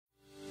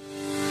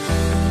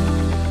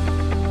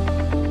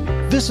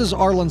This is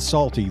Arlen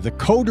Salty, the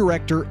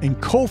co-director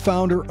and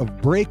co-founder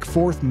of Break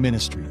Forth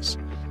Ministries.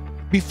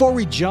 Before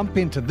we jump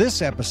into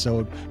this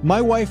episode,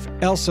 my wife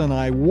Elsa and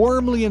I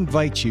warmly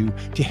invite you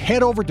to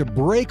head over to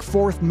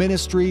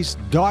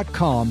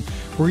breakforthministries.com,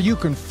 where you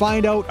can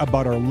find out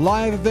about our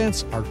live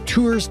events, our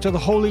tours to the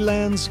Holy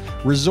Lands,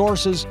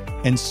 resources,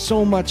 and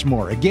so much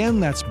more. Again,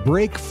 that's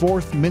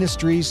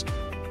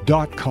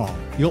breakforthministries.com.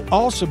 You'll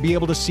also be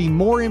able to see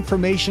more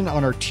information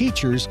on our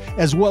teachers,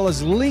 as well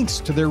as links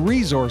to their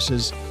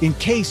resources in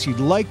case you'd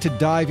like to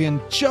dive in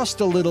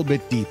just a little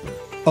bit deeper.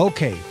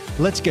 Okay,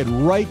 let's get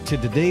right to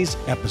today's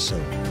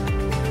episode.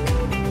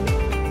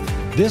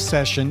 This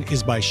session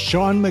is by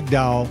Sean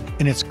McDowell,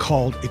 and it's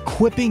called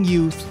Equipping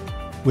Youth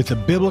with a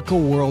Biblical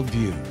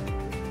Worldview.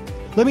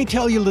 Let me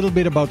tell you a little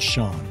bit about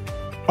Sean.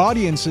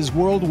 Audiences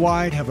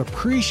worldwide have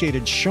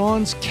appreciated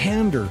Sean's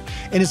candor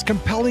and his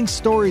compelling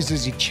stories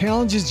as he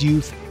challenges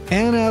youth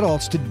and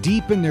adults to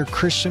deepen their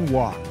Christian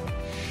walk.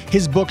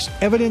 His books,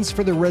 Evidence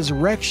for the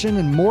Resurrection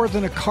and More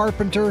Than a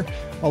Carpenter,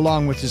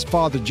 along with his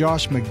father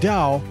Josh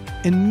McDowell,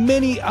 and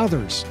many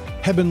others,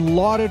 have been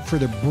lauded for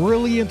their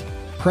brilliant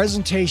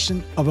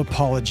presentation of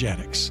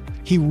apologetics.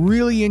 He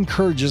really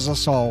encourages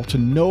us all to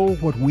know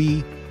what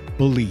we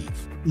believe.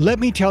 Let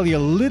me tell you a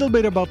little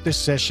bit about this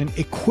session,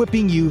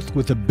 Equipping Youth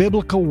with a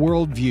Biblical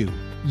Worldview.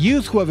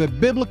 Youth who have a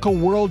biblical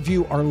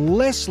worldview are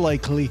less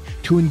likely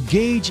to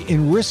engage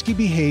in risky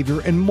behavior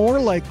and more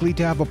likely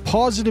to have a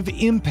positive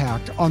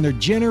impact on their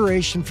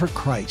generation for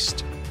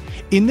Christ.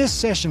 In this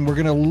session, we're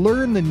going to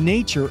learn the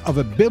nature of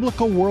a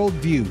biblical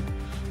worldview,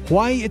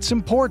 why it's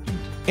important,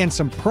 and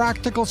some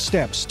practical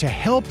steps to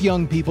help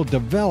young people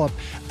develop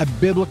a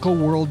biblical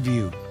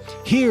worldview.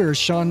 Here's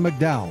Sean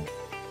McDowell.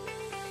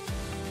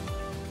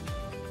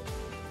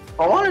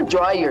 I want to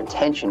draw your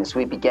attention as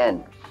we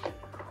begin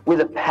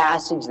with a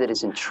passage that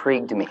has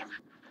intrigued me.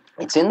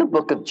 It's in the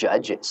book of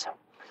Judges.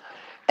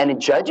 And in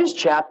Judges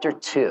chapter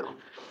 2,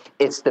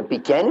 it's the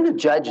beginning of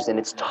Judges, and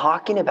it's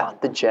talking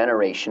about the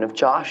generation of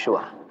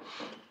Joshua.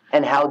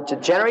 And how the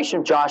generation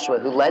of Joshua,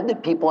 who led the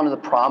people into the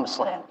promised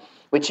land,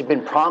 which had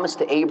been promised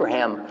to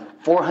Abraham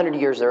 400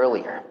 years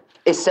earlier,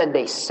 it said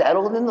they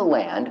settled in the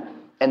land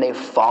and they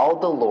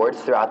followed the Lord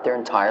throughout their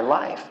entire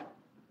life.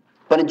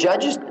 But in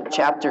Judges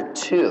chapter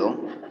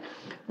 2,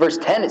 verse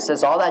 10, it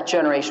says, all that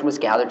generation was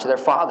gathered to their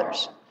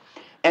fathers.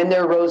 And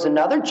there arose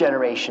another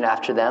generation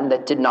after them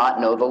that did not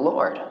know the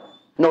Lord,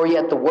 nor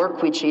yet the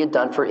work which he had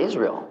done for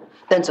Israel.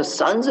 Then the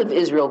sons of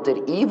Israel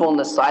did evil in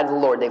the sight of the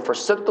Lord. They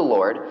forsook the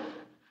Lord,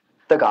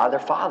 the God of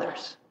their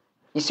fathers.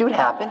 You see what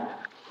happened?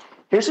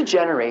 Here's a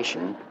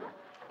generation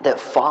that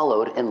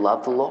followed and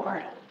loved the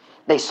Lord.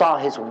 They saw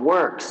his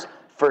works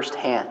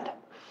firsthand.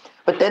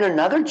 But then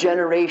another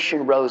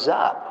generation rose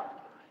up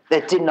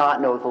that did not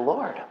know the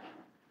Lord.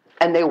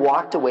 And they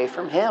walked away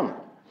from him.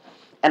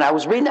 And I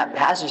was reading that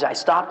passage, I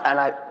stopped,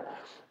 and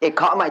it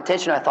caught my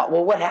attention. I thought,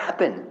 well, what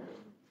happened?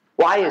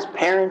 Why as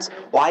parents,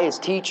 why as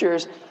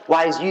teachers,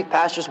 why as youth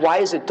pastors, why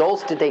as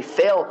adults did they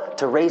fail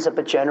to raise up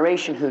a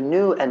generation who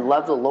knew and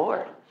loved the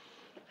Lord?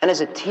 And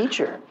as a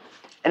teacher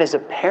and as a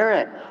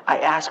parent, I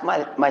ask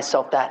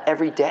myself that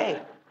every day.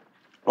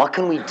 What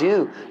can we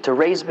do to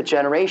raise up a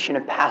generation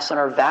and pass on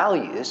our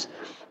values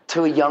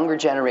to a younger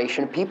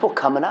generation of people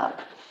coming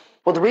up?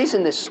 Well, the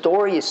reason this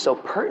story is so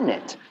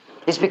pertinent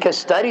is because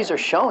studies are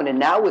shown, and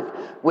now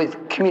with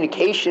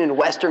communication in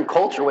Western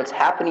culture, what's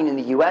happening in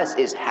the U.S.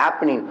 is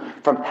happening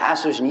from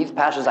pastors and youth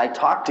pastors I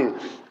talk to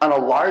on a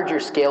larger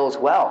scale as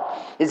well,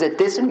 is that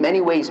this in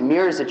many ways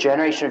mirrors the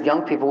generation of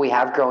young people we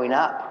have growing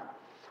up.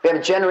 We have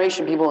a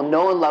generation of people who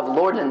know and love the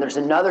Lord, and there's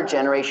another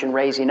generation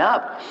raising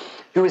up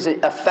who is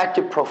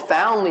affected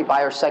profoundly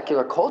by our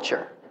secular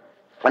culture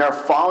and are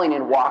falling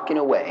and walking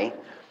away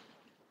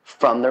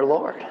from their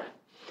Lord.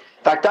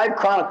 In fact, I've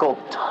chronicled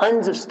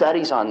tons of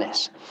studies on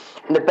this.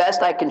 And the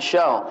best I can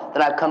show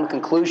that I've come to the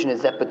conclusion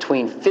is that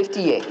between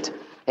 58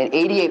 and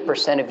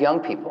 88% of young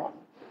people,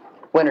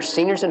 when they're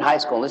seniors in high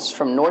school, and this is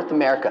from North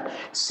America,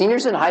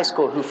 seniors in high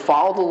school who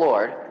follow the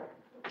Lord,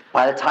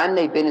 by the time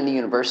they've been in the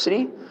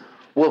university,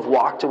 will have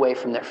walked away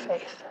from their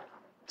faith.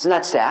 Isn't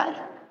that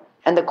sad?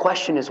 And the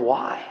question is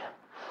why?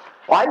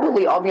 Well, I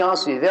believe, I'll be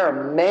honest with you, there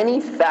are many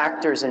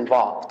factors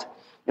involved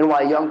and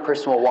why a young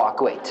person will walk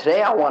away.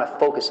 Today, I want to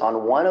focus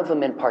on one of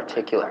them in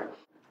particular.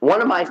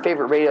 One of my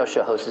favorite radio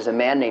show hosts is a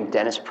man named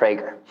Dennis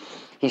Prager.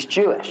 He's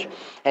Jewish,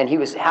 and he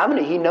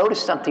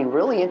noticed something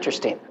really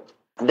interesting,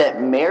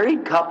 that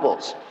married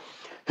couples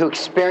who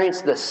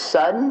experience the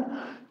sudden,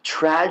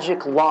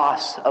 tragic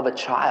loss of a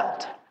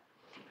child,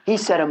 he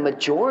said a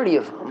majority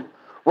of them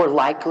were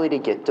likely to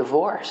get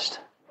divorced,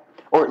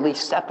 or at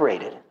least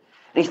separated.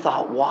 And he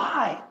thought,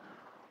 why?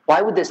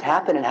 Why would this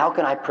happen, and how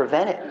can I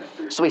prevent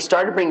it? So he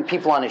started bringing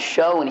people on his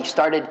show, and he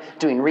started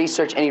doing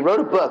research, and he wrote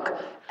a book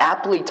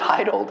aptly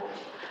titled,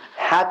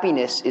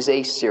 Happiness is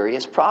a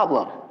Serious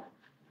Problem.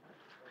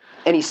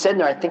 And he said in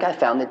there, I think I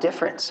found the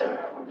difference.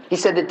 He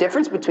said the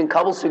difference between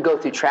couples who go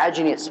through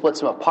tragedy and it splits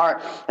them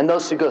apart and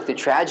those who go through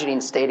tragedy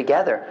and stay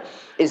together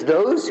is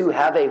those who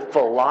have a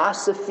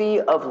philosophy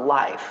of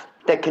life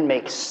that can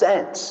make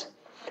sense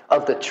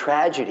of the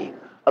tragedy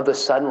of the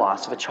sudden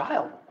loss of a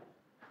child.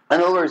 In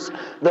other words,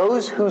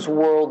 those whose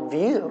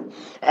worldview,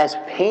 as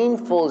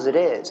painful as it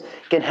is,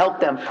 can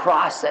help them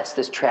process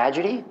this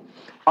tragedy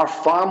are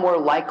far more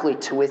likely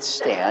to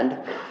withstand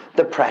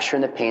the pressure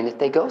and the pain that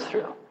they go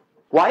through.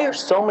 Why are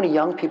so many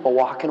young people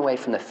walking away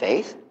from the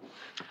faith?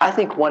 I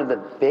think one of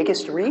the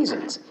biggest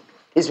reasons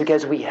is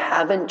because we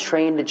haven't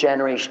trained a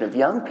generation of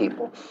young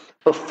people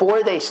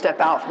before they step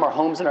out from our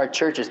homes and our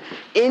churches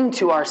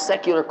into our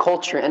secular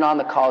culture and on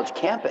the college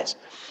campus.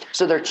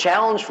 So they're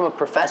challenged from a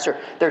professor,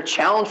 they're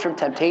challenged from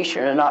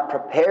temptation and not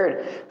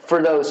prepared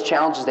for those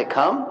challenges that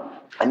come,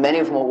 and many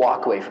of them will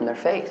walk away from their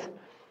faith.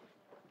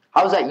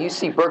 I was at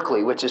UC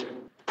Berkeley, which is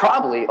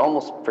probably,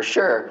 almost for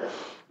sure,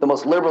 the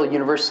most liberal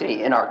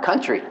university in our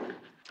country,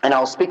 and I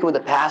was speaking with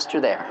a pastor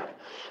there,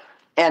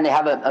 and they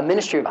have a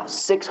ministry of about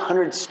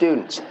 600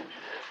 students.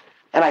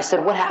 And I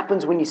said, what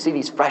happens when you see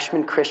these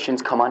freshman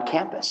Christians come on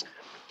campus?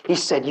 He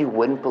said, you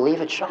wouldn't believe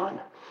it, Sean.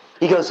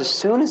 He goes, as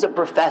soon as a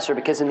professor,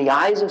 because in the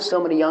eyes of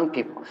so many young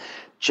people,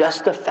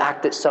 just the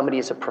fact that somebody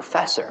is a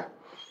professor,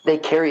 they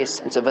carry a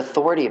sense of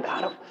authority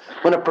about them.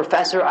 When a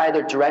professor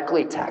either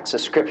directly attacks the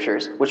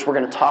scriptures, which we're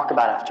going to talk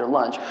about after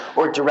lunch,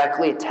 or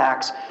directly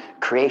attacks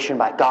creation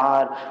by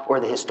God or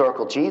the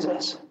historical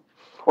Jesus,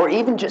 or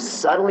even just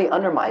subtly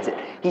undermines it,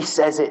 he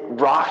says it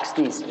rocks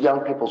these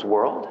young people's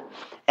world,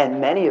 and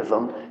many of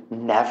them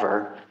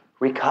never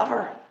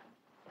recover.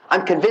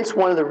 I'm convinced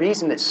one of the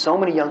reasons that so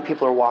many young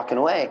people are walking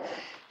away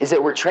is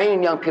that we're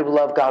training young people to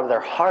love God with their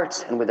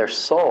hearts and with their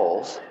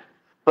souls,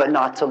 but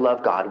not to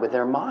love God with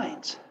their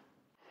minds.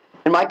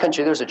 In my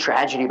country, there was a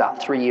tragedy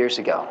about 3 years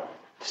ago.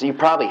 So you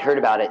probably heard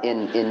about it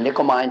in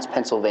Nickel Mines,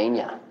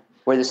 Pennsylvania,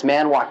 where this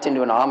man walked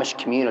into an Amish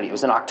community. It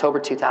was in October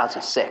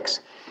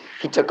 2006.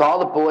 He took all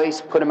the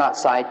boys, put them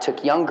outside,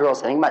 took young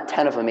girls, I think about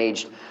 10 of them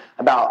aged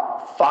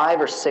about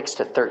 5 or 6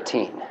 to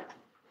 13,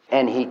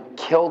 and he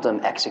killed them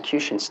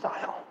execution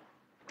style.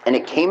 And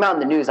it came out in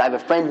the news. I have a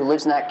friend who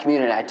lives in that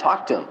community, and I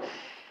talked to him.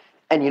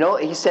 And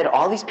he said,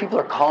 all these people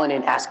are calling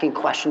in asking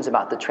questions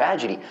about the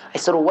tragedy. I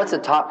said, well, what's the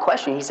top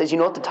question? He says, you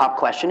know what the top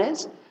question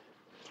is?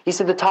 He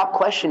said, the top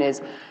question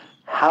is,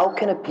 how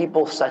can a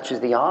people such as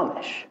the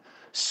Amish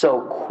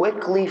so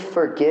quickly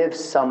forgive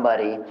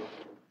somebody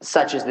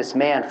such as this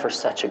man for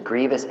such a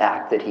grievous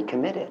act that he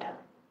committed?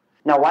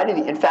 Now, why did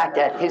he? In fact,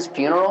 at his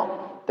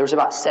funeral, there was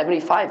about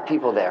 75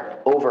 people there.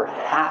 Over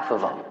half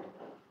of them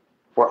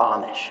were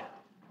Amish.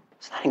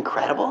 Isn't that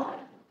incredible?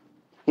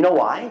 You know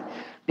why?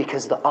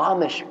 Because the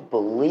Amish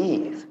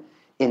believe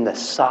in the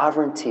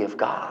sovereignty of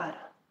God.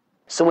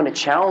 So when a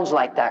challenge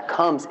like that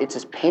comes, it's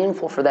as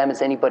painful for them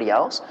as anybody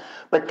else,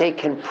 but they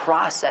can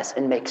process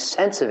and make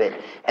sense of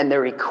it, and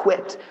they're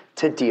equipped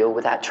to deal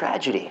with that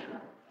tragedy.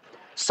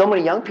 So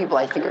many young people,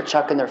 I think, are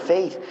chucking their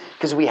faith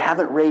because we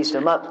haven't raised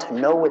them up to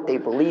know what they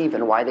believe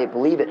and why they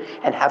believe it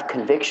and have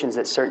convictions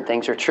that certain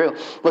things are true.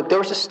 Look, there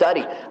was a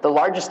study, the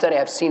largest study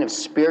I've seen of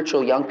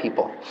spiritual young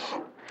people.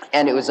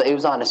 And it was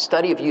on a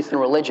study of youth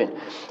and religion.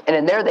 And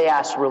in there they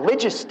asked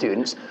religious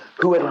students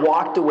who had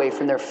walked away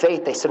from their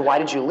faith, they said, why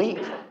did you leave?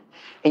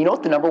 And you know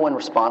what the number one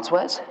response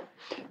was?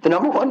 The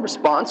number one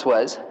response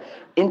was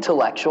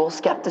intellectual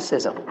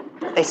skepticism.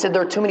 They said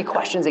there are too many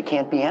questions that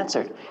can't be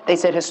answered. They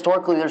said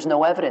historically there's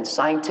no evidence.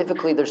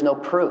 Scientifically there's no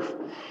proof.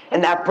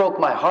 And that broke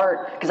my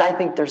heart because I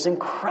think there's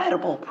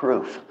incredible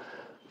proof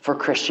for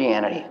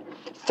Christianity.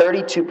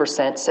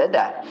 32% said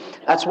that.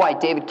 That's why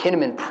David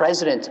Kinnaman,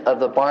 president of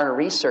the Barna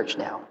Research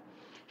now,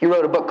 he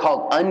wrote a book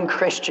called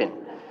Unchristian.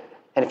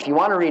 And if you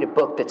want to read a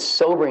book that's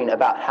sobering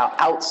about how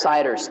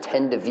outsiders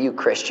tend to view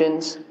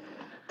Christians,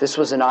 this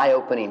was an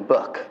eye-opening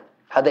book,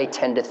 how they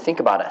tend to think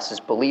about us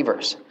as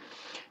believers.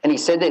 And he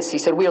said this, he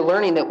said, we are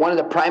learning that one of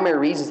the primary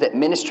reasons that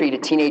ministry to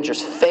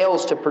teenagers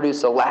fails to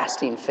produce a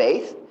lasting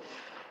faith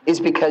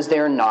is because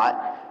they're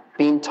not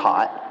being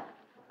taught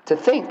to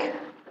think.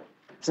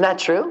 Isn't that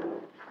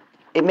true?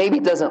 It maybe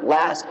doesn't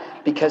last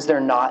because they're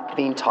not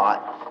being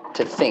taught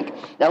to think.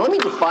 Now let me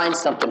define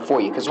something for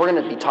you because we're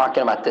going to be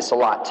talking about this a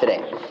lot today.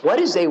 What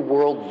is a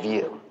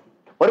worldview?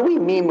 What do we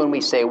mean when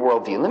we say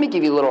worldview? Let me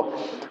give you a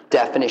little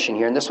definition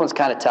here, and this one's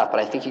kind of tough, but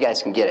I think you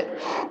guys can get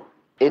it.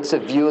 It's a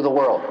view of the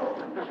world.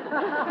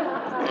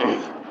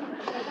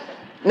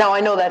 Now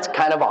I know that's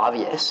kind of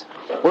obvious.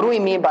 What do we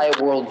mean by a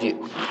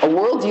worldview? A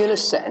worldview, in a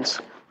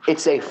sense,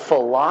 it's a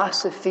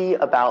philosophy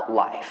about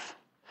life.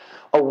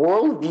 A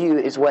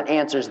worldview is what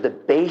answers the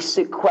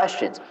basic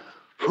questions.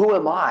 Who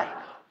am I?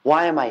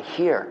 Why am I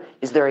here?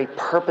 Is there a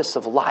purpose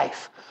of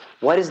life?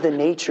 What is the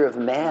nature of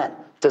man?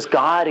 Does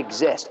God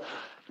exist?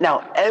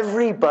 Now,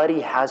 everybody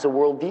has a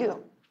worldview.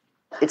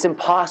 It's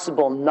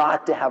impossible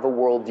not to have a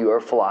worldview or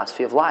a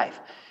philosophy of life.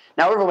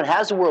 Now, everyone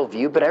has a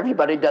worldview, but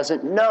everybody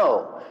doesn't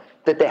know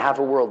that they have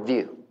a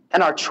worldview.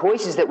 And our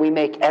choices that we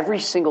make every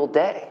single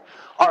day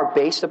are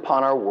based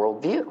upon our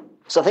worldview.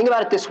 So think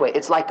about it this way.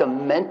 It's like a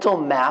mental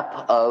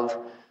map of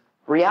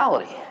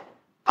reality.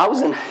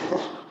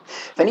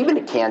 If any of you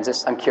been to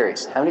Kansas, I'm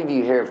curious. How many of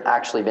you here have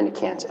actually been to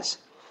Kansas?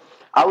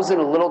 I was in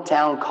a little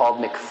town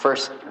called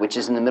McPherson, which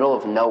is in the middle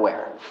of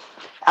nowhere.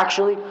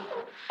 Actually,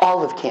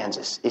 All of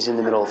Kansas is in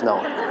the middle of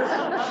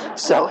nowhere.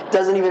 So it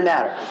doesn't even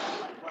matter.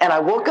 And I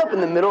woke up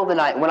in the middle of the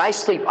night. When I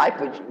sleep,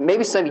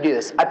 maybe some of you do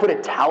this, I put a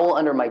towel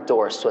under my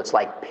door so it's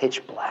like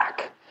pitch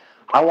black.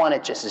 I want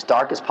it just as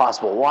dark as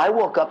possible. Well, I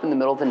woke up in the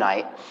middle of the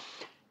night,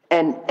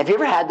 and have you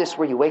ever had this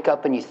where you wake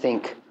up and you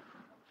think,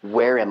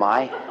 where am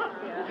I?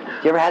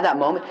 You ever had that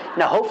moment?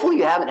 Now, hopefully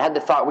you haven't had the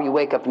thought where you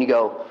wake up and you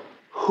go,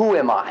 who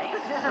am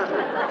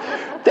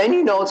I? Then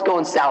you know it's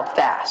going south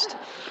fast.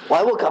 Well,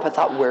 I woke up and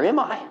thought, where am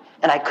I?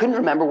 And I couldn't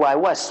remember where I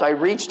was. So I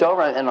reached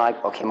over and I'm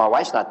like, okay, my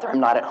wife's not there.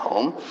 I'm not at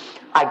home.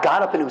 I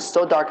got up and it was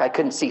so dark I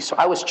couldn't see. So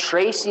I was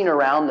tracing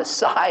around the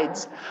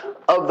sides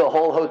of the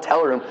whole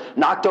hotel room,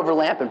 knocked over a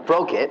lamp and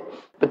broke it.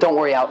 But don't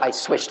worry, I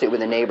switched it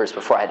with the neighbors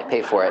before I had to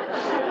pay for it.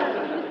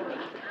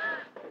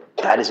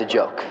 That is a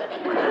joke.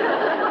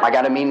 I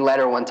got a mean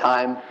letter one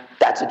time.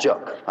 That's a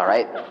joke, all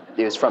right?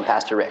 It was from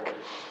Pastor Rick.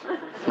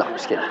 No, I'm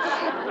just kidding.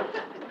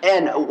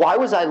 And why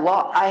was I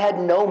lost? I had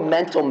no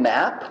mental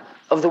map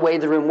of the way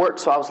the room worked,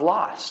 so I was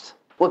lost.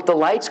 Well, if the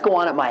lights go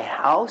on at my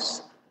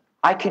house,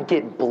 I could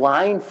get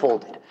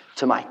blindfolded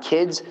to my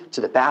kids,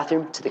 to the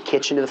bathroom, to the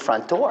kitchen, to the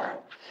front door.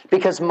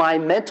 Because my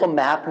mental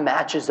map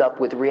matches up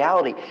with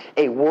reality.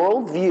 A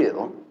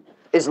worldview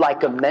is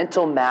like a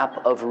mental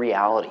map of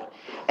reality.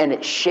 And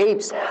it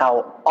shapes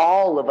how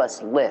all of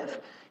us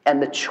live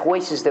and the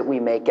choices that we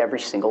make every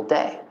single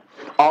day.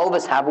 All of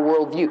us have a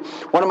worldview.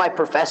 One of my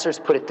professors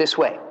put it this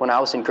way when I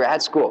was in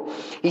grad school.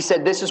 He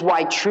said, this is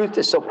why truth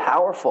is so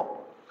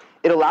powerful.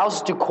 It allows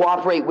us to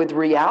cooperate with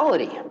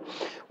reality,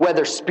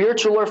 whether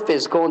spiritual or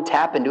physical, and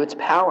tap into its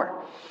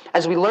power.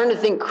 As we learn to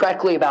think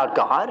correctly about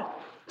God,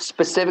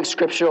 specific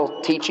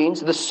scriptural teachings,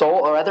 the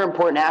soul, or other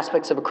important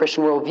aspects of a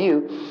Christian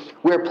worldview,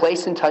 we are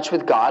placed in touch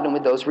with God and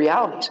with those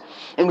realities.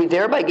 And we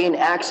thereby gain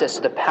access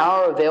to the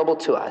power available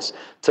to us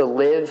to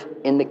live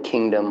in the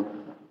kingdom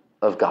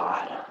of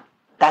God.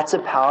 That's a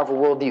powerful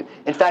worldview.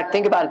 In fact,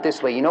 think about it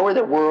this way. You know where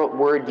the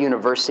word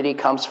university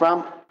comes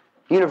from?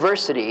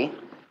 University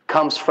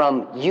comes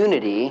from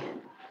unity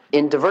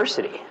in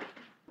diversity.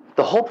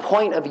 The whole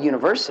point of a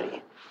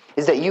university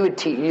is that you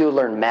would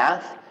learn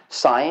math,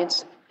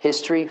 science,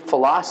 history,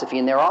 philosophy,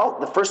 and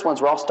the first ones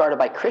were all started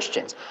by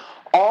Christians.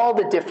 All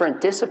the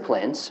different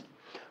disciplines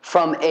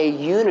from a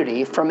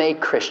unity, from a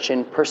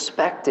Christian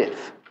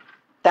perspective.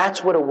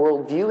 That's what a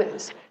worldview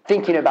is.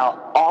 Thinking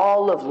about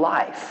all of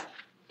life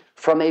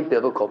from a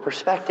biblical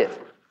perspective.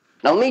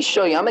 Now let me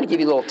show you, I'm going to give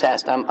you a little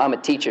test. I'm a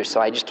teacher,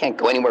 so I just can't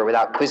go anywhere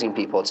without quizzing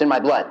people. It's in my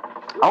blood.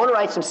 I want to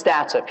write some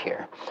stats up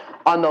here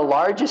on the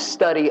largest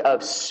study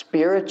of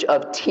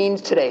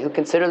teens today who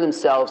consider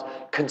themselves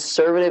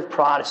conservative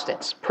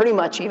Protestants, pretty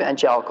much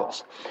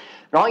evangelicals.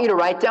 And I want you to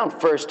write down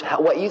first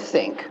what you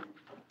think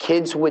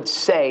kids would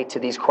say to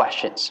these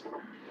questions.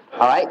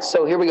 All right,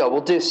 so here we go.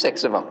 We'll do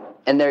 6 of them.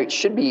 And there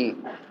should be,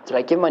 did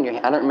I give them on your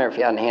hand? I don't remember if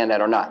you had a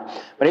handout or not.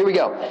 But here we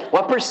go.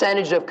 What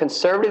percentage of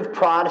conservative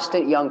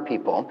Protestant young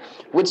people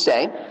would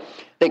say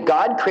that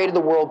God created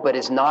the world but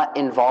is not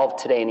involved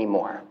today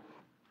anymore?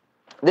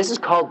 This is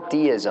called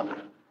deism.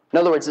 In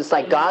other words, it's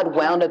like God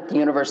wound up the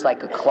universe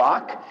like a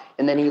clock,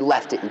 and then he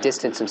left it and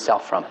distanced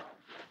himself from it.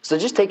 So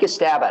just take a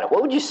stab at it.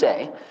 What would you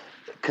say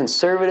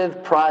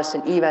conservative,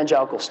 Protestant,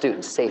 evangelical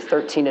students, say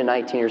 13 to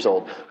 19 years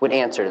old, would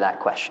answer to that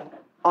question?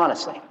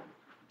 Honestly.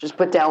 Just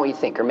put down what you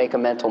think or make a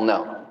mental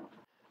note.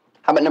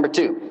 How about number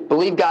 2?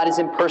 Believe God is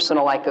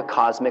impersonal like a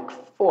cosmic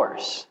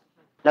force.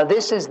 Now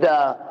this is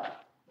the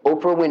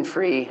Oprah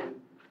Winfrey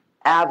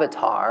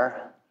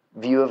avatar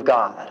view of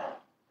God.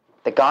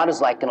 That God is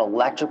like an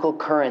electrical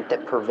current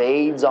that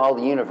pervades all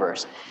the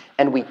universe,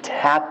 and we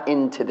tap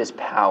into this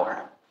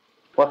power.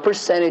 What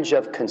percentage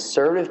of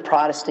conservative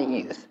Protestant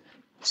youth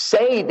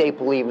say they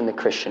believe in the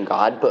Christian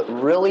God, but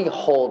really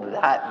hold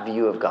that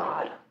view of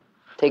God?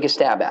 Take a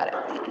stab at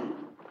it.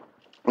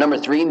 Number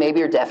 3,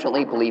 maybe or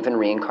definitely believe in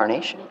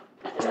reincarnation.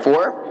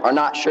 4, are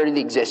not sure to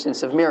the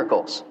existence of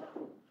miracles.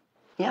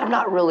 Yeah, I'm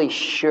not really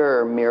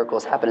sure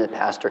miracles happened in the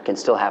past or can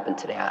still happen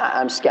today.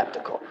 I'm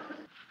skeptical.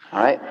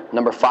 All right.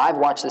 Number 5,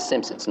 watch The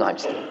Simpsons. No, I'm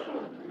just kidding.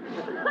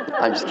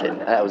 I'm just kidding.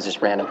 That was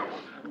just random.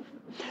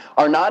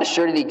 Are not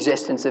assured of the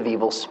existence of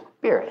evil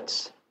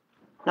spirits.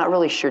 Not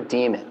really sure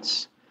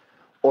demons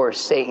or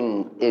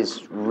Satan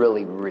is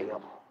really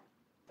real.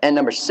 And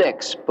number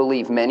 6,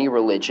 believe many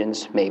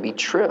religions may be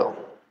true.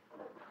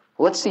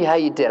 Let's see how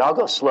you did. I'll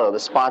go slow. The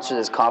sponsor of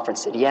this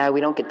conference said, yeah,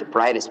 we don't get the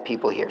brightest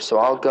people here, so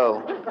I'll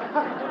go.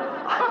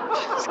 I'm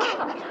just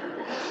kidding.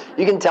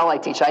 You can tell I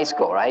teach high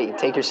school, right? You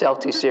take yourself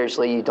too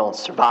seriously, you don't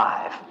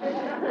survive.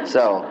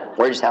 So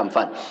we're just having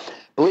fun.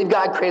 Believe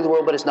God created the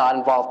world but is not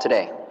involved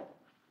today.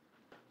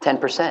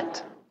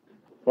 10%.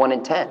 1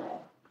 in 10.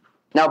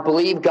 Now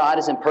believe God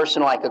is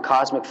impersonal like a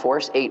cosmic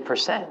force.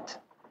 8%.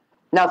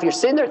 Now if you're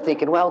sitting there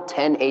thinking, well,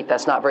 10, 8,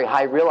 that's not very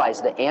high,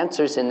 realize the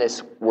answers in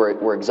this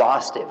were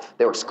exhaustive.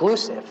 They were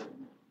exclusive.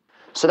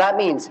 So that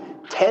means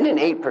 10 and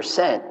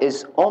 8%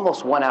 is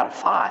almost 1 out of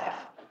 5.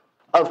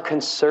 Of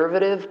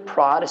conservative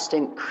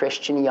Protestant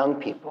Christian young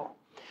people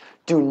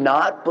do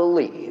not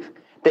believe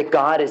that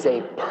God is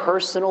a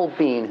personal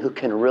being who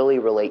can really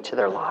relate to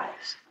their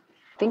lives.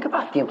 Think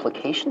about the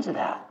implications of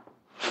that.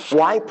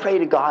 Why pray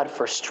to God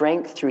for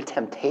strength through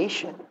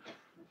temptation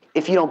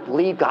if you don't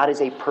believe God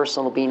is a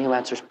personal being who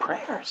answers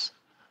prayers?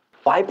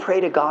 Why pray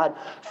to God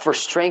for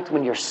strength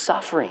when you're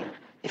suffering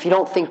if you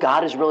don't think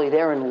God is really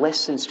there and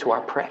listens to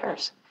our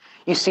prayers?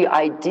 You see,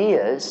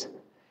 ideas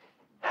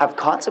have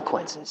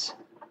consequences.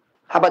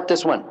 How about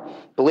this one?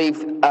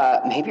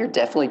 Maybe you're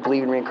definitely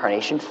believing in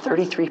reincarnation.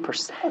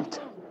 33%.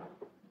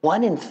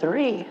 1 in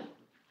 3.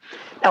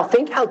 Now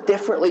think how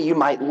differently you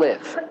might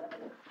live.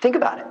 Think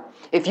about it.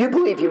 If you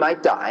believe you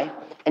might die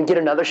and get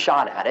another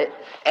shot at it,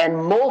 and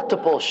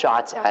multiple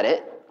shots at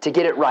it to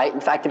get it right.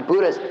 In fact, in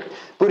Buddhism,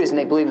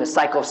 they believe in the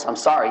cycle of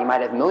samsara. You might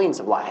have millions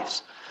of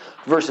lives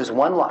versus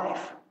one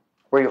life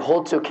where you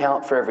hold to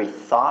account for every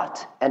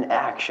thought and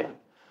action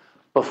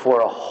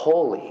before a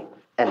holy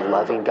and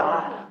loving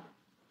God.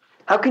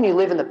 How can you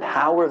live in the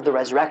power of the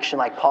resurrection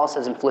like Paul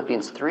says in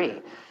Philippians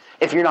 3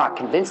 if you're not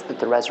convinced that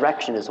the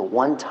resurrection is a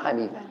one-time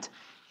event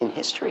in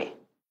history?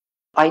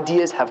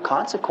 Ideas have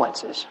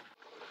consequences.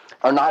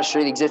 Are not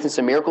sure the existence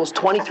of miracles?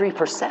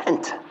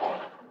 23%.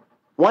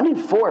 1 in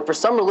 4. For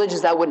some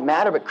religions that wouldn't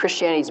matter, but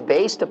Christianity is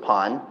based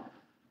upon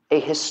a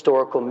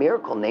historical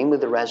miracle, namely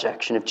the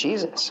resurrection of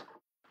Jesus.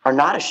 Are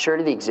not assured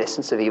of the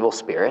existence of evil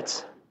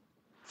spirits?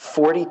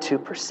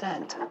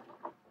 42%.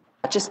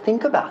 Just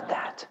think about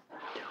that.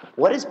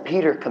 What does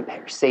Peter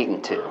compare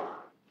Satan to?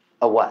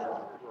 A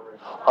what?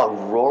 A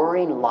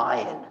roaring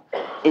lion,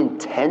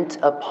 intent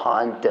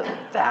upon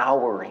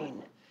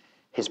devouring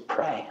his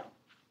prey.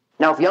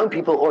 Now, if young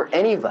people or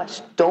any of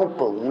us don't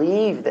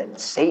believe that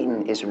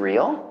Satan is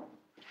real,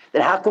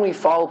 then how can we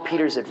follow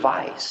Peter's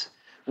advice,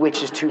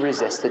 which is to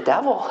resist the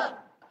devil?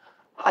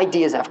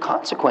 Ideas have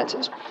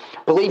consequences.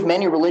 Believe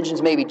many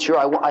religions may be true.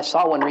 I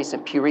saw one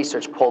recent Pew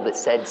Research poll that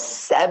said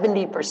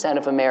 70%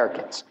 of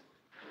Americans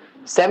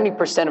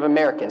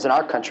in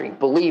our country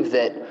believe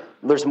that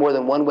there's more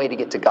than one way to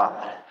get to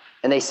God.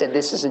 And they said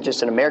this isn't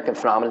just an American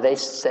phenomenon. They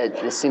said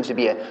this seems to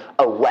be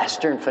a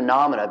Western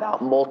phenomenon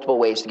about multiple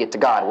ways to get to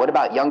God. What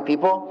about young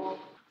people?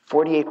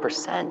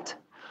 48%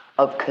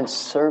 of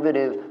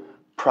conservative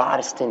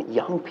Protestant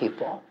young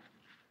people.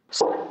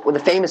 So, with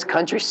the famous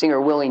country singer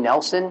Willie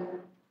Nelson,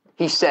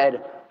 he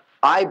said,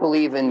 I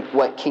believe in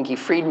what Kinky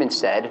Friedman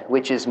said,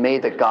 which is, may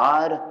the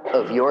God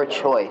of your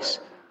choice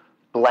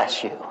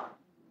bless you.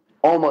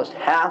 Almost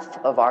half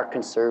of our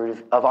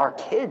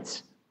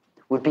kids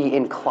would be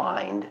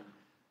inclined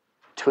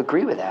to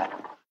agree with that.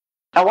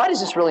 Now, why does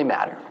this really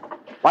matter?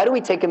 Why do we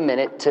take a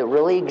minute to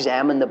really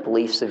examine the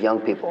beliefs of young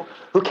people?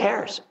 Who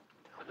cares?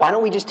 Why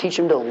don't we just teach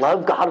them to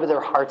love God with their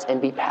hearts and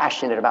be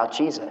passionate about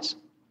Jesus?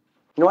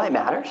 You know why it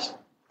matters?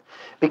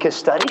 Because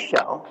studies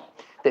show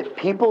that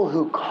people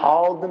who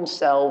call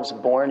themselves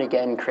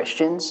born-again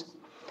Christians,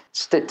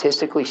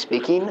 statistically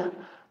speaking,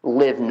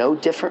 live no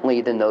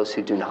differently than those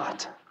who do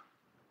not.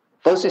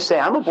 Those who say,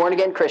 I'm a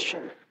born-again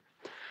Christian,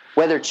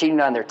 whether cheating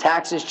on their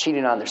taxes,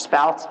 cheating on their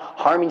spouse,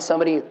 harming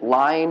somebody,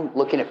 lying,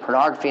 looking at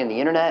pornography on the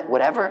internet,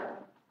 whatever,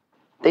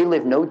 they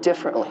live no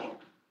differently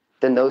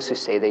than those who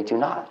say they do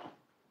not.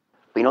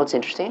 But you know what's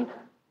interesting?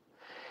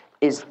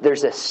 Is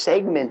there's a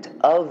segment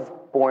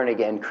of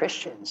born-again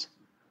Christians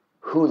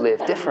who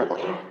live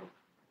differently.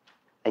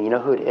 And you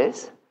know who it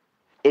is?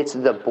 It's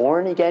the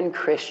born-again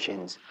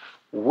Christians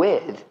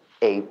with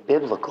a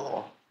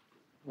biblical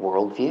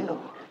worldview.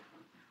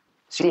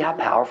 See how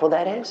powerful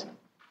that is?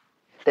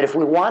 That if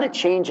we want to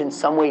change in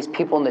some ways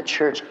people in the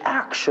church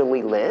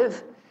actually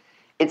live,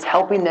 it's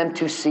helping them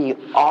to see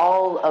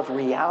all of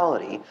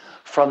reality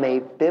from a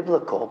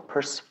biblical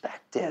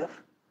perspective.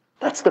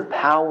 That's the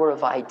power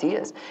of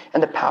ideas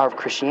and the power of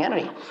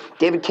Christianity.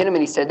 David Kinnaman,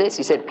 he said this.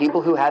 He said,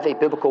 people who have a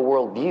biblical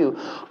worldview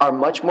are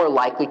much more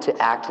likely to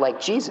act like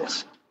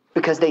Jesus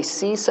because they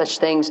see such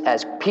things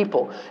as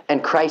people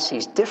and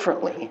crises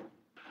differently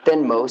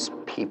than most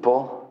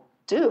people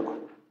do.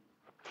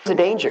 It's a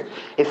danger.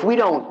 If we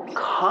don't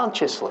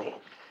consciously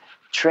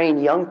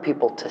train young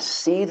people to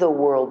see the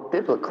world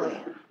biblically,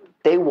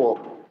 they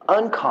will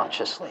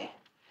unconsciously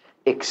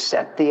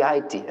accept the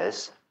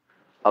ideas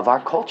of our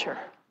culture.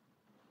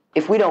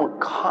 If we don't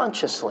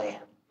consciously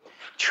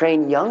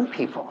train young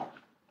people,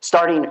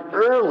 starting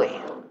early,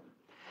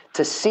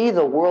 to see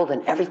the world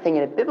and everything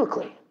in it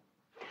biblically,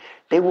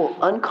 they will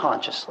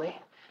unconsciously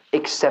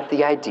accept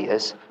the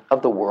ideas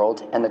of the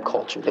world and the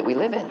culture that we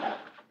live in.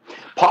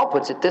 Paul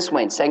puts it this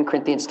way in 2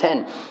 Corinthians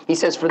 10. He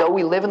says, for though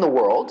we live in the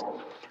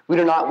world, we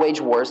do not wage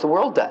war as the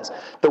world does.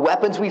 The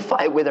weapons we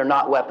fight with are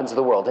not weapons of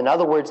the world. In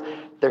other words,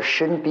 there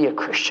shouldn't be a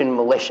Christian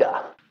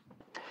militia.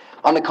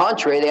 On the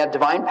contrary, they have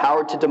divine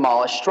power to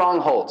demolish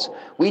strongholds.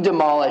 We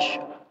demolish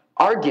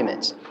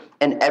arguments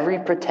and every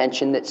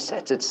pretension that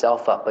sets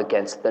itself up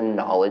against the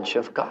knowledge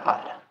of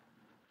God.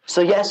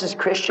 So yes, as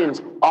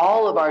Christians,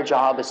 all of our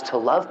job is to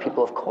love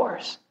people, of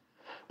course.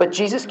 But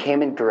Jesus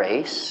came in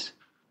grace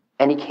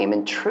and he came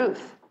in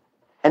truth.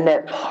 And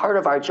that part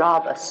of our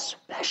job,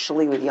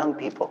 especially with young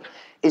people,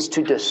 is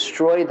to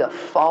destroy the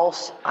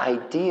false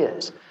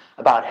ideas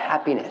about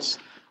happiness,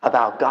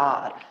 about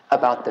God,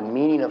 about the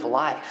meaning of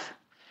life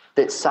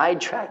that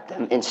sidetrack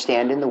them and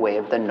stand in the way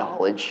of the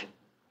knowledge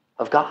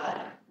of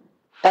God.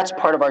 That's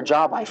part of our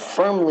job, I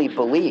firmly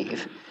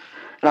believe,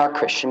 in our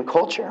Christian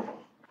culture.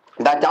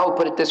 In fact, I would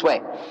put it this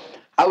way.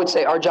 I would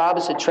say our job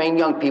is to train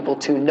young people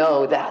to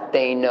know that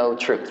they know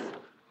truth.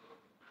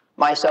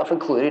 Myself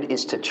included,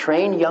 is to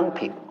train young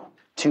people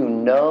to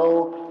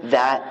know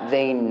that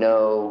they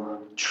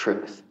know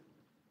truth.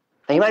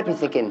 Now you might be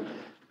thinking,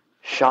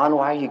 Sean,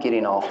 why are you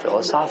getting all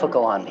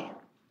philosophical on me?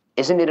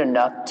 Isn't it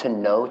enough to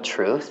know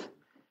truth?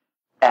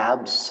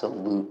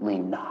 Absolutely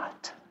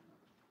not.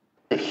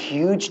 The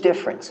huge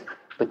difference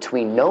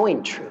between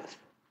knowing truth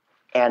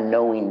and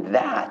knowing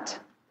that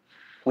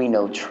we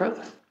know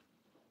truth.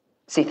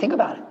 See, think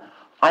about it.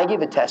 I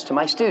give a test to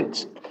my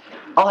students.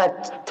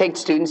 I'll take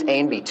students A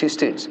and B, 2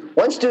 students.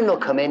 One student will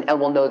come in and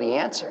will know the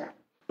answer,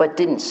 but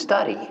didn't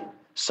study,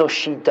 so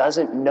she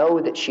doesn't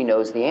know that she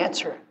knows the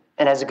answer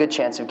and has a good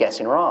chance of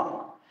guessing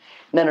wrong.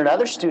 And then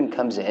another student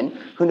comes in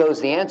who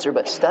knows the answer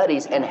but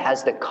studies and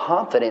has the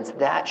confidence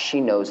that she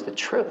knows the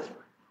truth.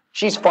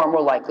 She's far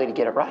more likely to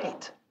get it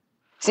right.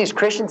 See, as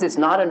Christians, it's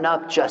not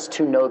enough just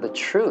to know the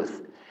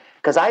truth,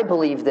 because I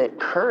believe that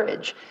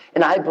courage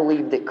and I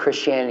believe that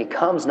Christianity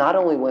comes not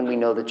only when we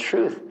know the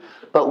truth,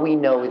 but we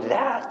know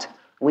that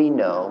we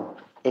know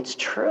it's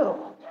true.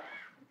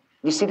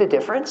 You see the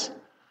difference?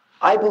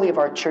 I believe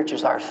our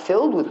churches are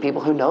filled with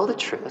people who know the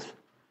truth.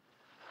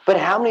 But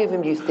how many of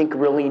them do you think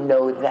really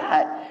know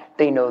that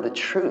they know the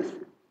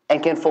truth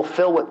and can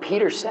fulfill what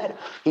Peter said?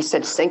 He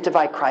said,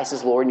 sanctify Christ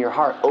as Lord in your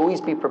heart.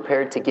 Always be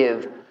prepared to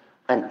give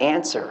an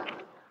answer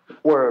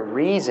or a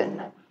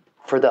reason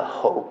for the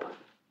hope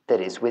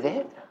that is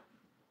within.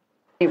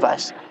 Many of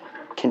us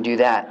can do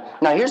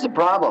that. Now here's the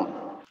problem,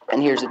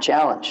 and here's the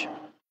challenge.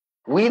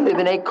 We live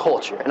in a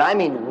culture, and I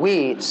mean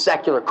we,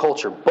 secular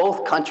culture,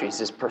 both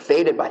countries is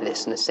pervaded by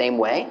this in the same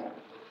way.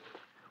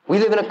 We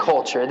live in a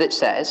culture that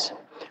says,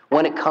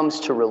 when it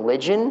comes to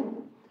religion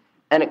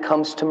and it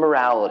comes to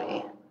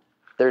morality,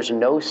 there's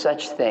no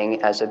such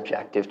thing as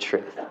objective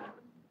truth.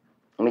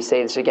 Let me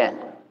say this again.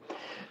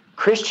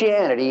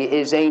 Christianity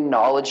is a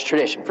knowledge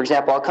tradition. For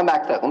example, I'll come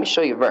back to that. Let me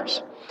show you a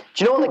verse.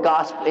 Do you know in the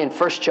gospel, in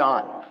 1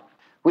 John,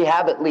 we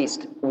have at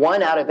least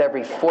 1 out of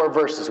every 4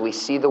 verses we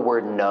see the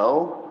word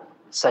know,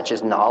 such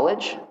as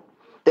knowledge,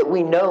 that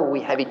we know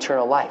we have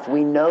eternal life.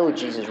 We know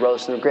Jesus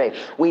rose from the grave.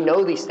 We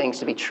know these things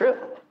to be true.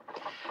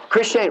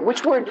 Christianity,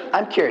 which word,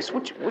 I'm curious,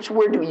 which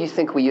word do you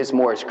think we use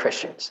more as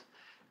Christians?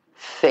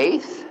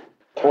 Faith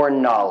or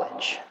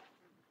knowledge?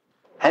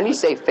 How many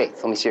say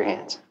faith? Let me see your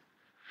hands.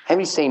 How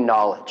many say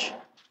knowledge?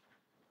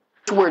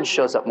 Which word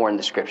shows up more in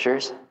the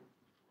scriptures?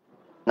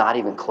 Not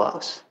even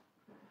close.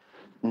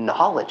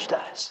 Knowledge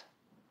does.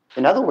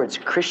 In other words,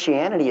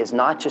 Christianity is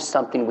not just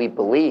something we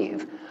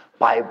believe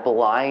by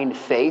blind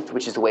faith,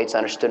 which is the way it's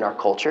understood in our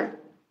culture.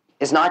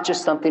 It's not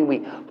just something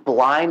we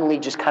blindly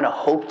just kind of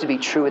hope to be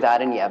true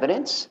without any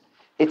evidence.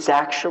 It's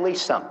actually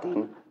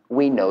something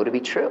we know to be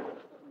true.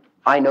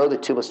 I know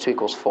that 2 +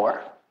 2 =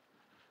 4.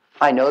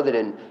 I know that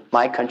in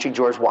my country,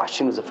 George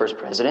Washington was the first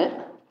president.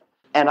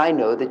 And I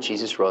know that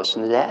Jesus rose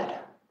from the dead.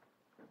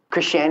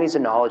 Christianity is a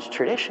knowledge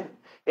tradition.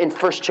 In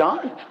 1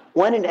 John,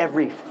 1 in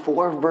every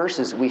 4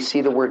 verses, we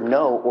see the word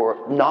know or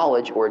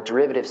knowledge or a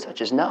derivative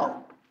such as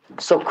know.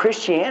 So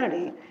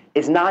Christianity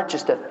is not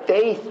just a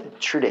faith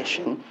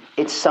tradition,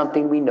 it's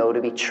something we know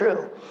to be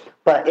true.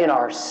 But in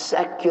our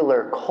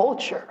secular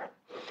culture,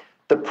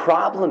 the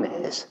problem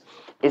is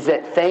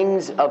that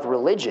things of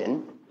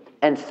religion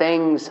and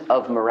things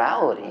of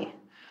morality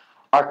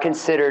are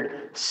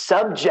considered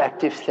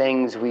subjective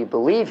things we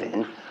believe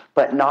in,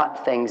 but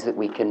not things that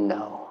we can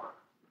know.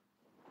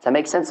 Does that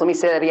make sense? Let me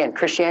say that again.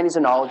 Christianity is a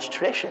knowledge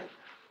tradition.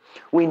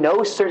 We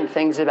know certain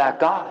things about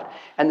God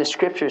and the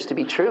scriptures to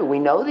be true. We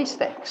know these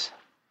things.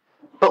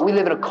 But we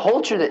live in a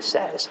culture that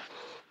says,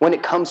 when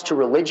it comes to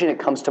religion, it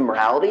comes to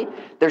morality,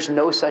 there's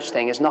no such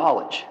thing as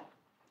knowledge.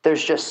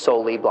 There's just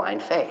solely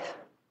blind faith.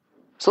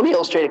 So let me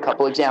illustrate a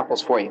couple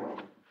examples for you.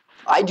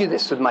 I do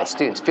this with my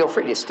students. Feel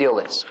free to steal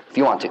this if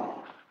you want to.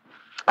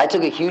 I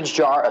took a huge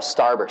jar of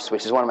Starburst,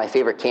 which is one of my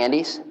favorite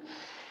candies,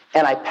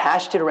 and I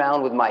passed it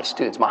around with my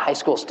students, my high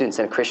school students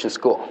in a Christian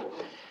school.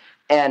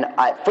 And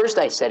first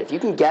I said, if you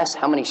can guess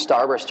how many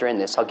Starbursts are in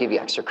this, I'll give you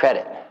extra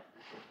credit.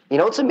 You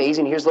know what's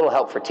amazing? Here's a little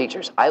help for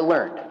teachers. I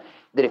learned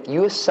that if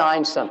you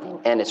assign something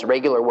and it's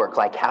regular work,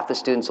 like half the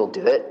students will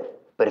do it,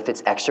 but if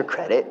it's extra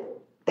credit,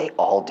 they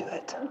all do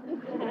it.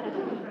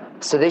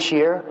 So this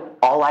year,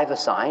 all I've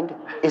assigned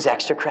is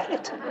extra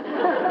credit.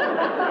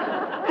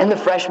 And the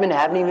freshmen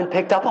haven't even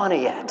picked up on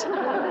it yet.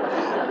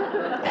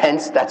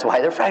 Hence, that's why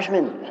they're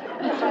freshmen.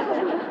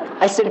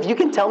 I said, if you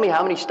can tell me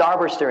how many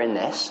Starbursts are in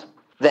this,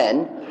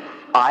 then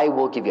I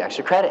will give you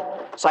extra credit.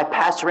 So I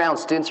passed around.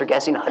 Students are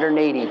guessing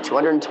 180,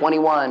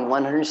 221,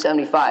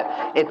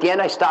 175. At the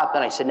end, I stopped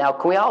and I said, now,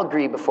 can we all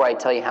agree before I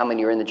tell you how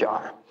many are in the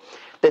jar,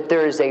 that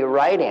there is a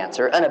right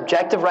answer, an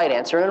objective right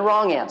answer, and a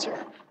wrong answer?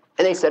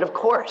 And they said, of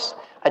course.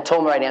 I told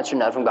them the right answer,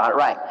 none of them got it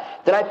right.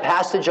 Then I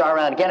passed the jar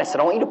around again. I said,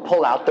 I want you to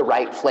pull out the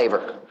right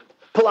flavor.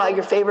 Pull out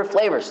your favorite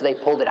flavor. So they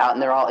pulled it out,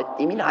 and they're all,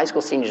 you mean high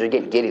school seniors are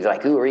getting giddy. They're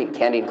like, ooh, we're eating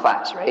candy in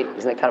class, right?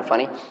 Isn't that kind of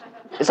funny?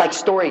 It's like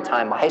story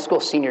time. My high school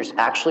seniors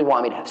actually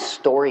want me to have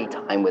story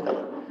time with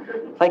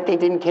them. Like they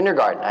did in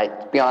kindergarten.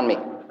 It's beyond me.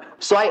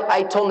 So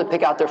I told them to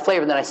pick out their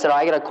flavor. And then I said,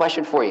 I got a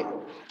question for you.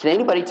 Can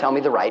anybody tell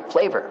me the right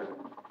flavor?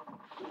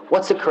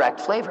 What's the correct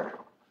flavor?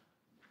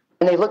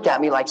 And they looked at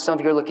me like some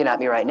of you are looking at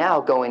me right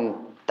now going,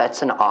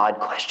 that's an odd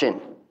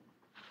question.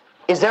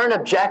 Is there an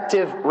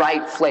objective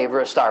right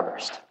flavor of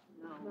Starburst?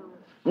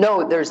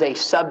 No, there's a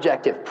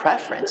subjective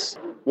preference.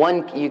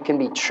 One, you can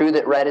be true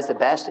that red is the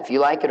best if you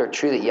like it, or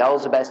true that yellow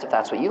is the best if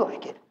that's what you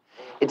like it.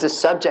 It's a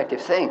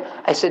subjective thing.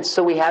 I said,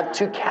 so we have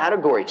two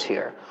categories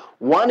here.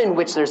 One in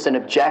which there's an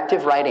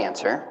objective right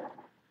answer.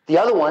 The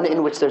other one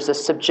in which there's a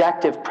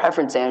subjective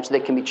preference answer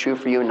that can be true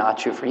for you and not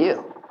true for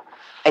you.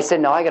 I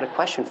said, now I got a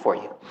question for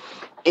you.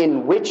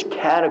 In which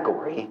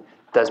category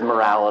does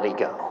morality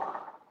go?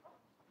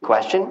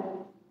 Question?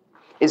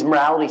 Is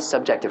morality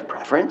subjective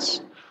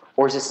preference?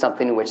 Or is it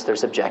something in which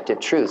there's objective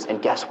truths?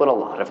 And guess what a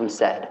lot of them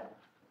said?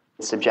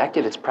 It's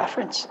subjective, it's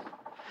preference.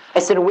 I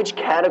said, in which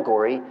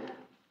category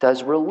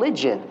does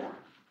religion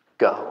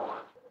go?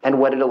 And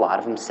what did a lot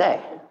of them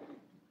say?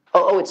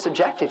 Oh, it's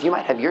subjective. You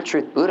might have your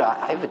truth, Buddha.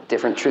 I have a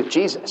different truth,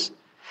 Jesus.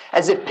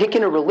 As if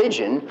picking a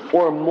religion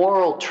or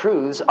moral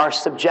truths are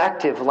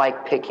subjective,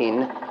 like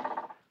picking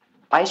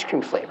ice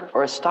cream flavor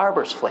or a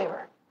Starburst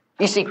flavor.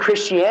 You see,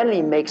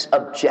 Christianity makes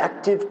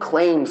objective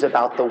claims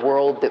about the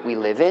world that we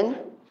live in,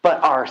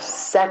 but our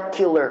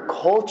secular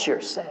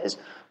culture says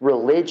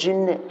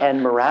religion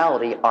and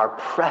morality are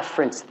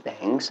preference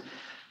things,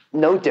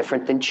 no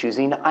different than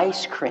choosing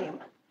ice cream.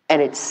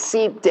 And it's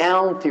seeped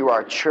down through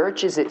our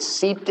churches, it's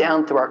seeped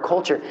down through our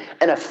culture,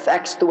 and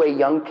affects the way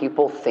young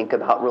people think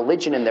about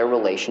religion and their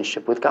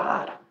relationship with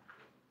God.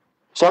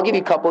 So I'll give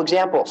you a couple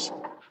examples.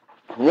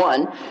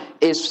 One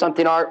is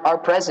something our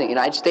president of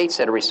the United States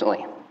said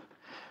recently.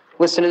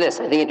 Listen to this.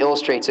 I think it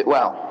illustrates it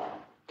well.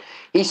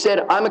 He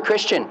said, I'm a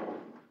Christian,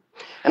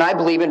 and I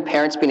believe in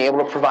parents being able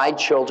to provide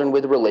children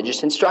with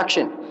religious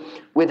instruction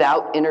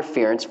without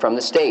interference from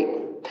the state.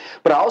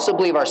 But I also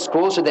believe our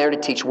schools are there to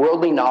teach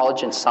worldly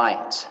knowledge and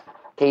science.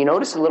 Can you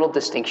notice a little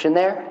distinction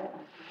there?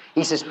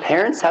 He says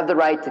parents have the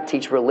right to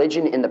teach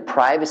religion in the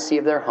privacy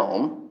of their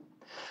home,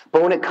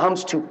 but when it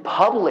comes to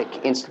public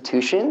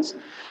institutions,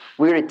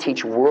 we're to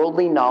teach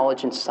worldly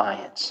knowledge and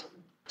science.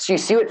 So you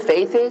see what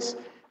faith is?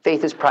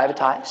 Faith is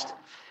privatized.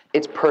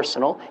 It's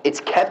personal. It's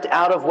kept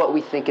out of what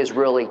we think is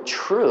really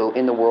true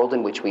in the world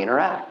in which we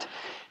interact.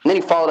 And then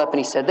he followed up and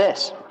he said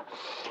this.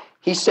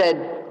 He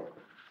said,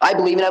 I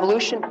believe in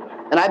evolution,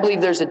 and I believe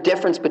there's a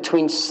difference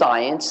between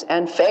science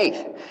and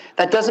faith.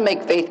 That doesn't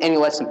make faith any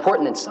less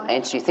important than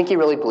science. Do you think he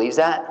really believes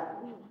that?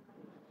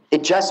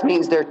 It just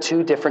means they're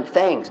two different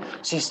things.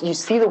 So you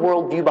see the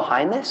worldview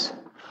behind this?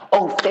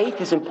 Oh, faith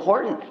is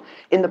important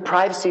in the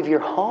privacy of your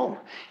home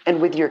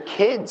and with your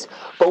kids.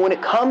 But when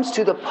it comes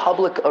to the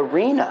public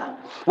arena,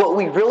 what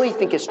we really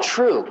think is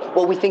true,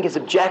 what we think is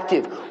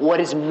objective, what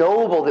is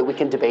noble that we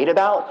can debate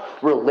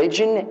about,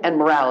 religion and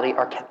morality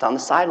are kept on the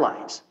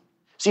sidelines.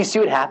 So you see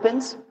what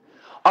happens?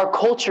 Our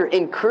culture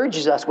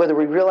encourages us, whether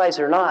we realize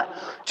it or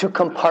not, to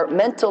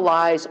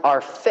compartmentalize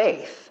our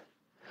faith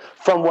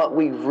from what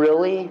we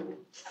really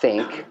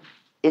think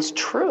is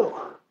true.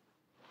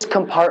 It's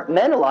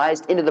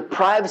compartmentalized into the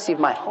privacy of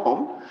my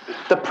home,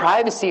 the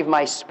privacy of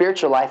my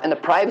spiritual life, and the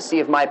privacy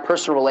of my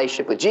personal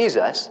relationship with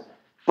Jesus,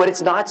 but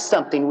it's not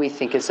something we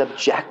think is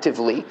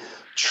objectively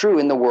true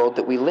in the world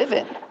that we live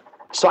in.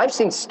 So I've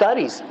seen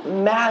studies,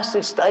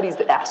 massive studies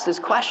that ask this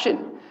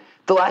question.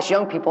 They'll ask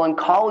young people and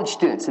college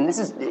students, and this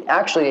is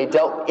actually, they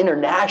dealt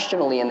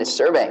internationally in this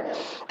survey.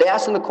 They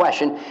asked them the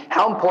question,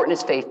 how important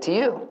is faith to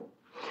you?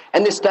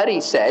 And this study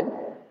said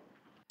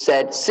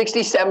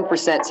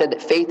 67% said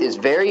that faith is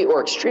very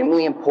or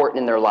extremely important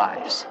in their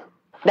lives.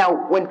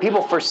 Now, when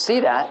people first see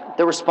that,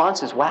 their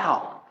response is,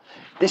 wow,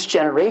 this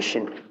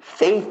generation,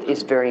 faith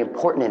is very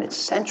important and it's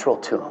central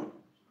to them.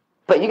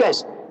 But you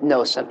guys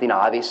know something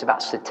obvious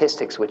about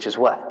statistics, which is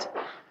what?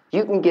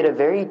 You can get a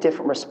very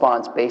different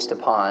response based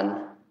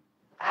upon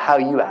how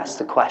you ask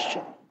the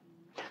question.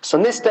 So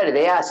in this study,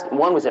 they asked,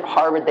 one was at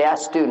Harvard, they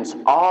asked students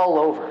all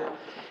over.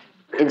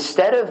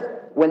 Instead of,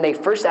 when they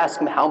first ask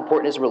them how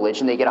important is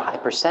religion, they get a high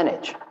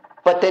percentage.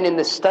 But then in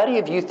the study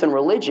of youth and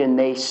religion,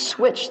 they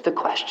switched the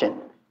question.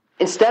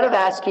 Instead of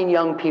asking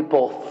young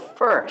people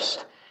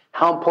first,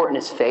 how important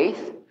is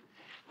faith?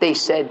 They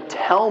said,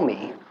 tell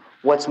me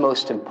what's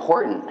most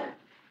important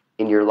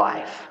in your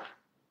life.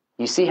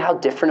 You see how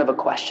different of a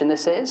question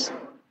this is?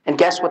 And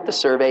guess what the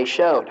survey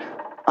showed?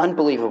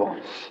 Unbelievable.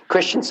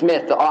 Christian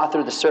Smith, the author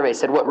of the survey,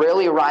 said what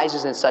rarely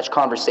arises in such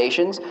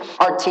conversations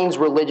are teens'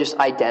 religious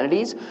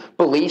identities,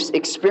 beliefs,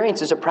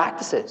 experiences, or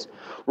practices.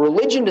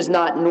 Religion does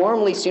not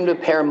normally seem to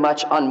appear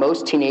much on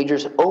most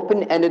teenagers'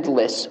 open-ended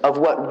lists of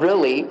what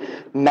really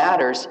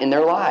matters in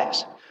their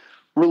lives.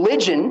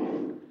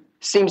 Religion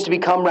seems to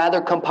become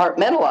rather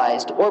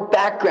compartmentalized or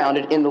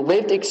backgrounded in the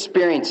lived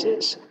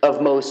experiences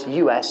of most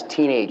U.S.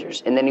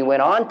 teenagers. And then he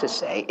went on to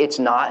say it's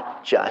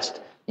not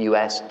just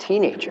U.S.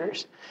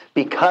 teenagers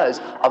because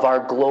of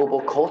our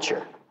global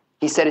culture.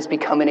 He said it's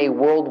becoming a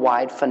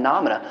worldwide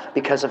phenomena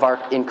because of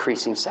our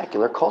increasing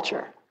secular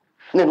culture.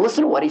 And then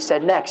listen to what he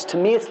said next. To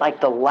me, it's like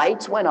the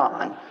lights went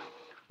on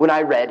when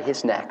I read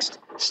his next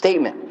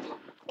statement.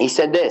 He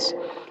said this.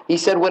 He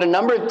said, what a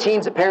number of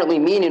teens apparently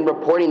mean in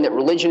reporting that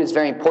religion is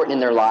very important in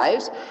their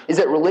lives is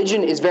that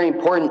religion is very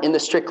important in the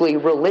strictly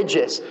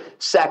religious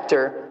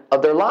sector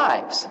of their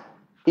lives.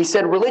 He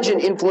said religion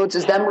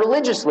influences them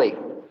religiously.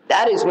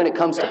 That is when it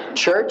comes to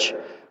church,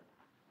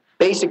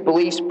 basic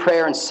beliefs,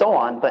 prayer, and so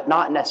on, but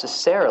not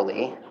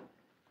necessarily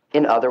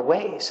in other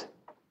ways.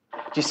 Do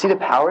you see the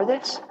power of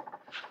this?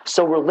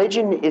 So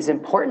religion is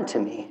important to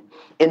me.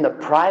 In the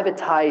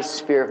privatized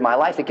sphere of my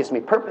life, it gives me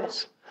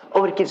purpose.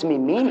 Oh, it gives me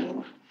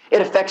meaning.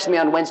 It affects me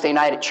on Wednesday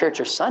night at church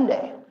or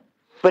Sunday.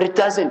 But it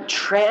doesn't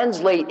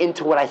translate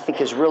into what I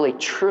think is really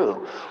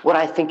true, what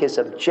I think is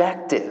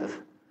objective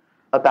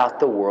about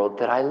the world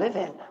that I live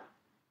in.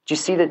 Do you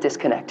see the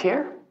disconnect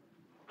here?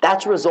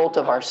 That's a result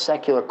of our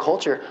secular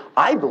culture,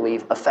 I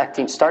believe,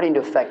 starting to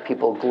affect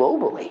people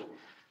globally,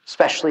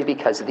 especially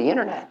because of the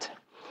internet.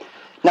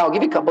 Now, I'll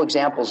give you a couple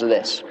examples of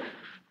this.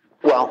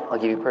 Well, I'll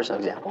give you a personal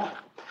example.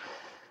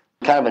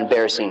 Kind of an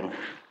embarrassing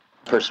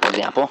personal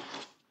example.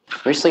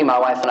 Recently, my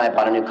wife and I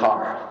bought a new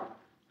car.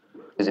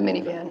 It was a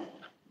minivan.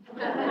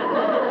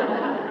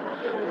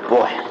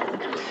 Boy,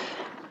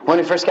 when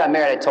we first got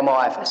married, I told my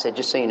wife, I said,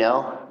 just so you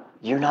know,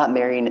 you're not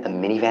marrying a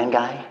minivan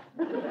guy.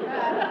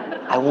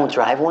 I won't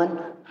drive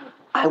one.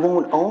 I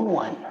won't own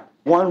one.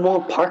 One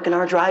won't park in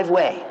our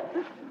driveway.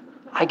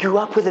 I grew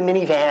up with a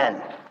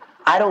minivan.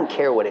 I don't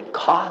care what it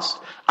costs.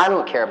 I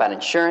don't care about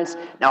insurance.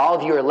 Now, all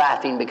of you are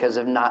laughing because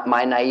of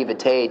my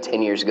naivete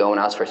 10 years ago when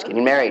I was first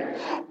getting married.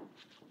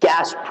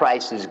 Gas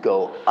prices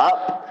go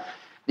up.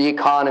 The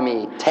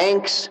economy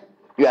tanks.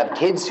 You have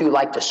kids who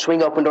like to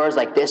swing open doors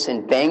like this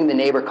and bang the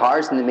neighbor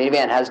cars, and the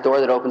minivan has a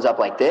door that opens up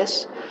like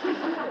this.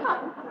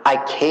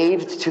 I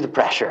caved to the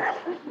pressure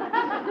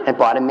and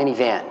bought a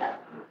minivan.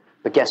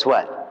 But guess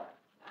what?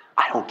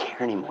 I don't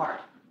care anymore.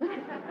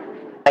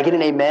 I get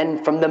an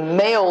amen from the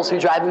males who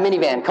drive a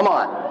minivan. Come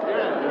on.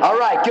 All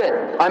right,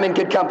 good. I'm in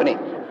good company.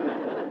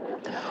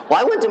 Well,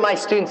 I went to my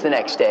students the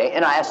next day,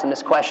 and I asked them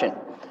this question.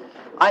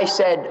 I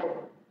said,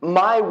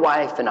 my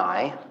wife and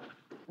I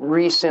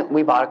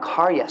we bought a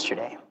car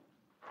yesterday.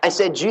 I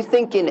said, do you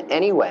think in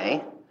any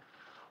way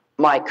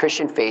my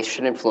Christian faith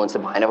should influence the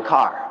buying of a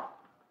car?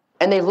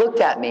 And they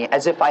looked at me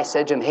as if I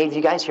said to them, hey, did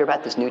you guys hear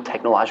about this new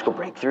technological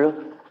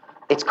breakthrough?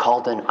 It's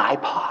called an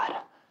iPod.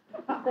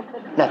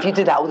 Now, if you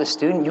did that with a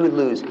student, you would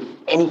lose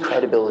any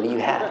credibility you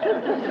had.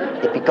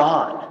 It'd be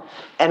gone.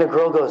 And a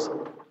girl goes,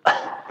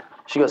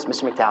 she goes,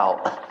 Mr.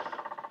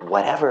 McDowell,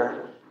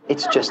 whatever,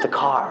 it's just a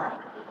car.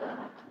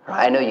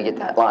 Right? I know you get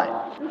that line.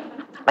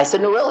 I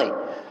said, no, really.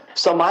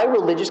 So my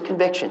religious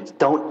convictions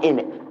don't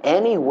in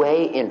any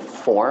way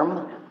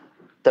inform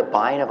the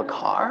buying of a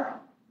car?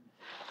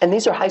 And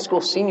these are high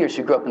school seniors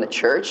who grew up in the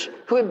church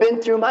who had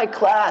been through my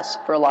class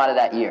for a lot of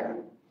that year.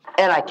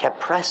 And I kept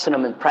pressing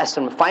them and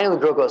pressing them. And finally,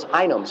 the girl goes,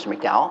 I know, Mr.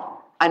 McDowell.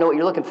 I know what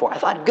you're looking for. I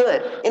thought,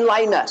 good.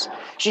 Enlighten us.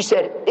 She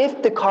said,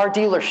 if the car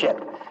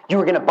dealership you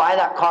were going to buy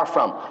that car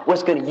from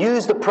was going to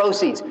use the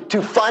proceeds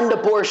to fund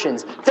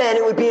abortions, then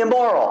it would be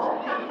immoral.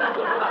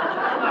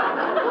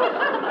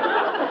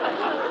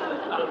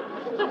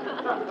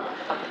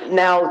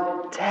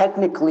 Now,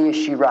 technically, is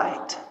she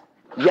right?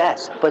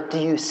 Yes, but do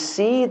you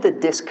see the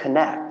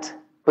disconnect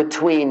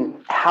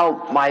between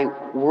how my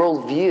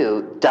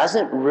worldview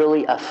doesn't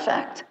really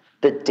affect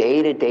the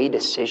day-to-day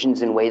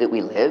decisions and way that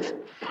we live?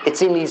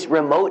 It's in these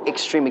remote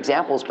extreme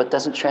examples, but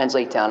doesn't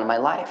translate down in my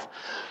life.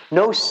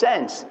 No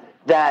sense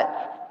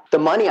that the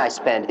money I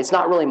spend, it's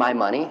not really my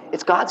money,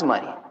 it's God's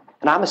money.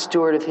 And I'm a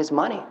steward of his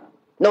money.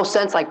 No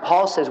sense, like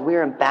Paul says,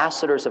 we're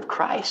ambassadors of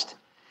Christ.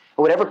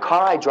 And whatever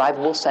car I drive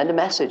will send a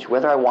message,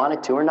 whether I want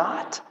it to or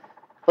not.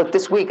 Look,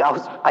 this week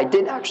I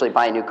did actually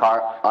buy a new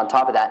car on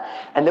top of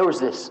that, and there was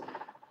this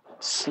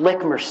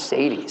slick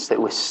Mercedes that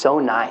was so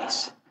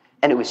nice,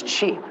 and it was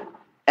cheap.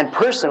 And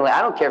personally,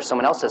 I don't care if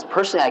someone else says,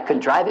 personally, I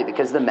couldn't drive it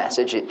because of the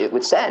message it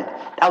would send.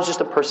 That was just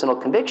a personal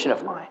conviction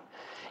of mine.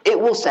 It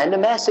will send a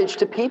message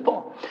to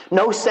people.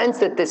 No sense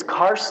that this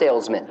car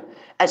salesman,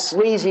 as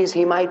sleazy as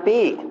he might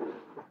be,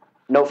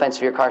 no offense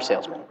to your car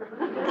salesman,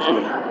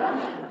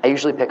 I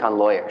usually pick on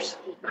lawyers.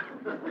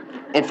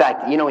 In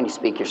fact, you know when you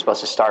speak, you're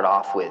supposed to start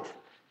off with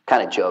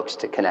kind of jokes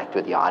to connect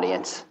with the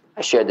audience.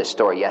 I shared this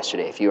story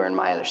yesterday if you were in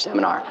my other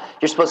seminar.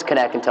 You're supposed to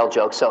connect and tell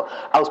jokes. So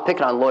I was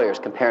picking on lawyers,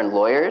 comparing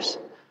lawyers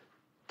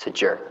to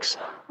jerks.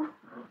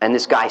 And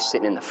this guy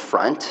sitting in the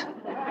front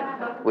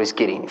was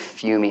getting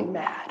fuming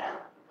mad.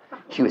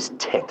 He was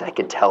ticked. I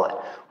could tell it.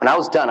 When I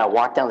was done, I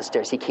walked down the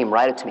stairs. He came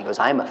right up to me. He goes,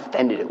 I'm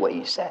offended at what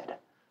you said.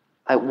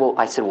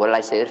 I said, what did I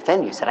say that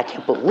offended you? He said, I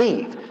can't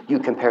believe you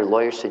compare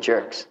lawyers to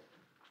jerks.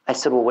 I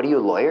said, well, what are you, a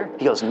lawyer?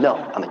 He goes, no,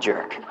 I'm a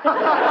jerk.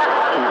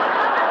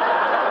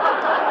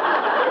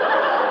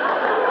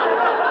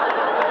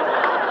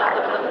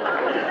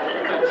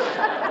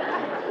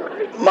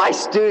 My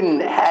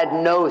student had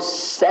no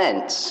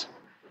sense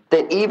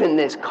that even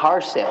this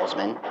car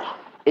salesman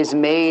is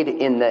made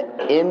in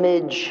the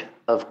image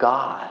of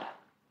God.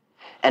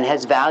 and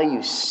has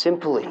value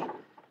simply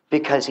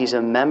because he's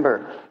a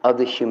member of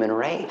the human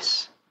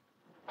race.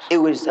 It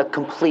was a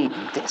complete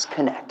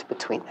disconnect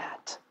between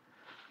that.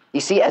 You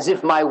see, as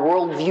if my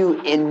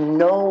worldview in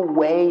no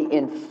way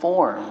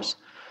informs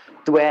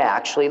the way I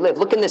actually live.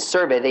 Look in this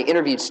survey. They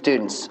interviewed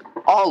students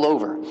all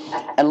over.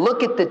 And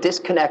look at the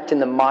disconnect in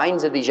the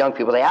minds of these young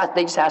people. They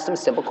just asked them a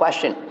simple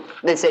question.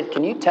 They said,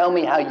 can you tell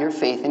me how your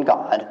faith in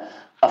God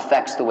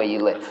affects the way you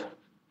live?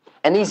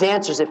 And these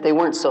answers, if they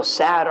weren't so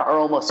sad, are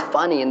almost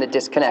funny in the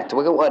disconnect.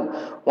 Look at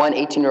what one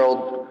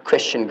 18-year-old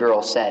Christian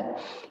girl said.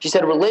 She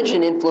said,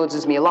 religion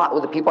influences me a lot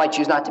with the people I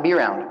choose not to be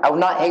around. I would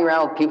not hang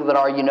around with people that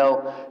are,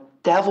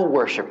 devil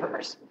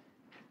worshipers,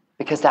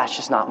 because that's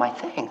just not my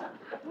thing.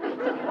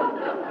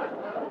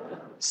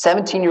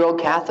 17-year-old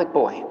Catholic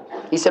boy.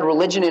 He said,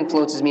 religion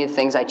influences me in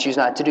things I choose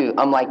not to do,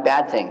 unlike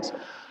bad things,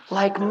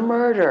 like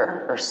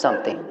murder or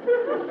something.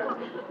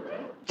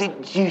 Do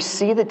you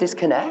see the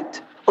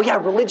disconnect? Oh yeah,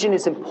 religion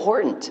is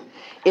important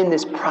in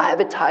this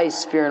privatized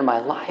sphere in my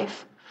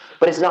life,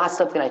 but it's not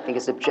something I think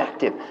is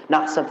objective,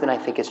 not something I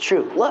think is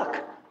true.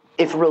 Look,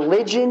 if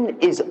religion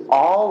is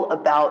all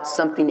about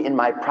something in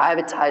my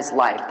privatized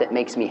life that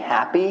makes me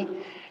happy,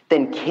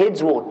 then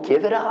kids will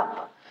give it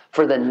up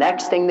for the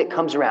next thing that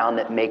comes around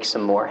that makes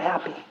them more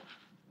happy.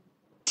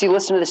 See,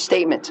 listen to the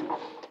statement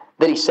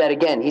that he said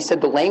again. He said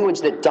the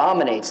language that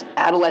dominates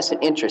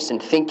adolescent interest in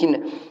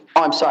thinking...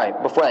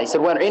 before that, he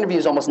said, what our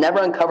interviews almost never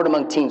uncovered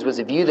among teens was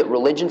a view that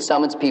religion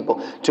summons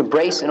people to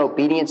embrace an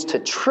obedience to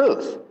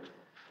truth,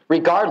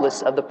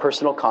 regardless of the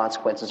personal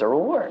consequences or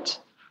rewards.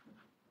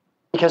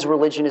 Because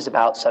religion is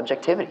about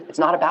subjectivity. It's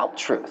not about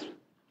truth.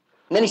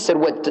 And then he said,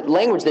 what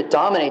language that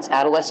dominates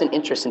adolescent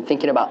interest in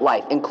thinking about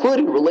life,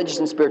 including religious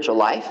and spiritual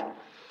life,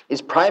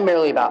 is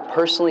primarily about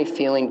personally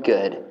feeling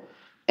good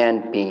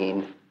and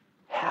being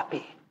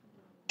happy.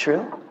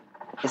 True?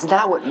 Isn't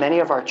that what many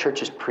of our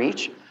churches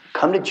preach?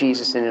 Come to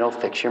Jesus and it'll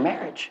fix your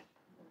marriage.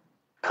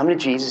 Come to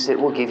Jesus, it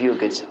will give you a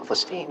good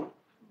self-esteem.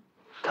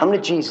 Come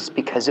to Jesus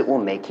because it will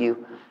make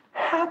you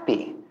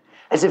happy.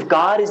 As if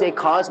God is a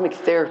cosmic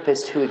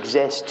therapist who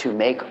exists to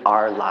make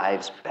our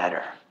lives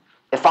better.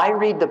 If I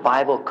read the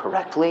Bible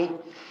correctly,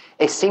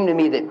 it seemed to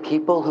me that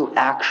people who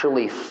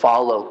actually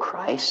follow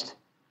Christ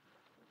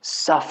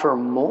suffer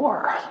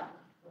more.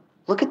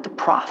 Look at the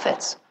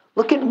prophets.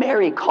 Look at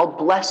Mary, called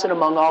blessed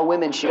among all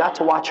women. She got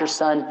to watch her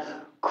son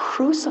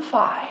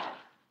crucified.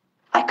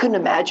 I couldn't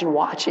imagine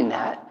watching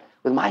that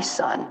with my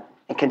son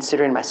and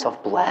considering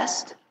myself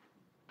blessed.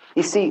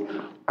 You see,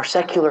 our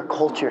secular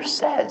culture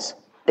says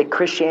that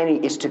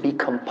Christianity is to be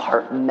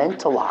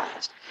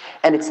compartmentalized.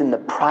 And it's in the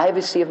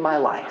privacy of my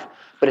life,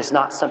 but it's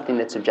not something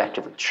that's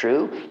objectively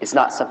true. It's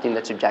not something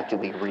that's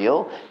objectively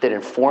real, that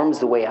informs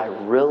the way I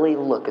really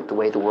look at the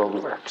way the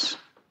world works.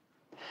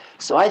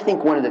 So I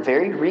think one of the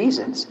very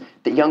reasons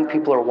that young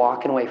people are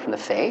walking away from the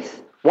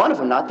faith, one of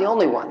them, not the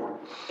only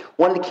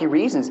one of the key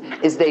reasons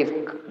is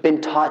they've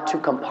been taught to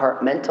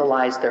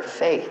compartmentalize their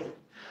faith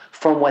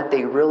from what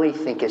they really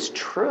think is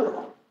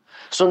true.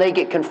 So when they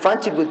get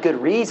confronted with good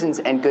reasons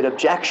and good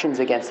objections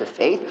against the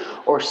faith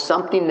or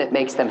something that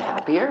makes them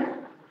happier,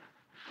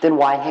 then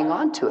why hang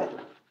on to it?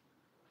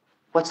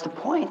 What's the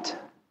point?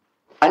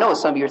 I know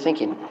some of you are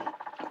thinking,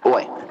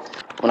 boy,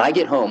 when I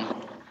get home,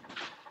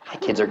 my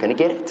kids are going to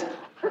get it.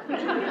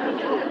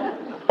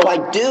 Oh,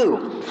 I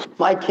do.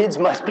 My kids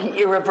must be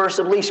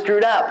irreversibly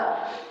screwed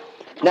up.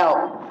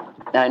 Now,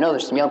 I know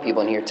there's some young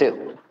people in here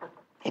too.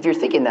 If you're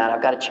thinking that,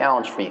 I've got a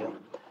challenge for you.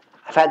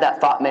 I've had that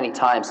thought many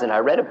times, and I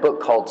read a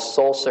book called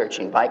Soul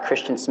Searching by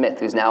Christian Smith,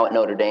 who's now at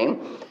Notre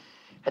Dame.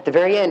 At the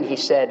very end, he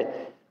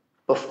said,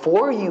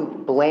 before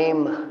you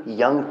blame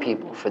young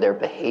people for their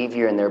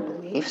behavior and their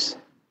beliefs,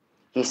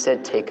 he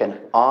said, take an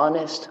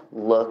honest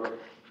look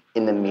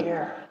in the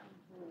mirror.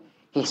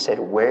 He said,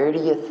 where do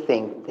you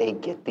think they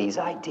get these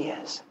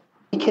ideas?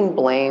 We can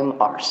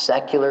blame our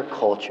secular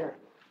culture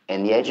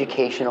and the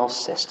educational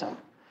system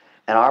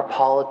and our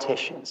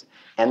politicians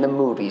and the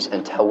movies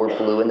until we're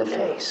blue in the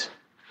face.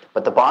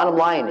 But the bottom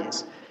line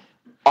is,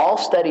 all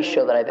studies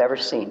show that I've ever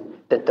seen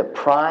that the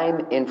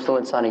prime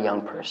influence on a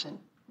young person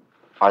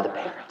are the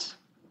parents.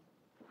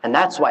 And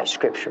that's why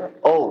Scripture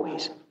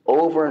always,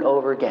 over and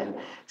over again,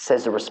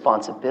 says the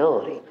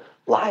responsibility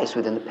lies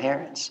within the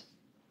parents.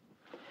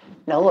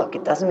 Now look,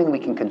 it doesn't mean we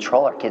can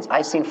control our kids.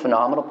 I've seen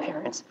phenomenal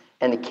parents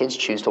and the kids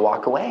choose to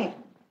walk away.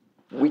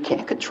 We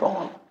can't control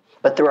them.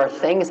 But there are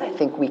things I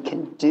think we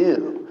can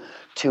do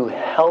to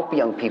help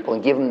young people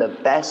and give them the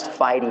best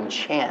fighting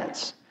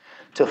chance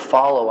to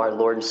follow our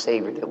Lord and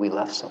Savior that we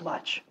love so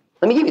much.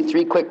 Let me give you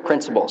 3 quick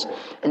principles.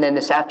 And then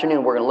this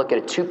afternoon, we're going to look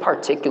at 2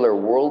 particular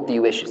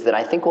worldview issues that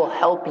I think will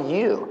help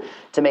you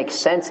to make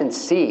sense and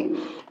see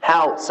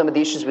how some of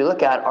the issues we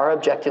look at are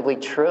objectively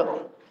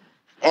true.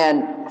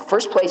 And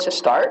first place to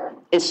start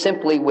is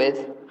simply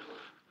with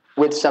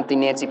something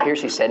Nancy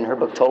Pearcey said in her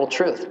book, Total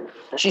Truth.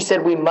 She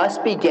said, we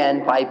must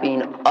begin by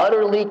being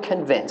utterly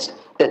convinced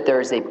that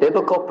there is a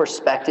biblical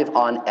perspective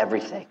on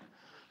everything,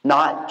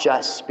 not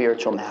just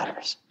spiritual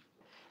matters.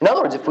 In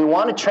other words, if we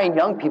want to train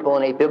young people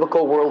in a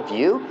biblical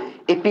worldview,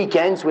 it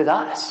begins with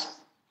us.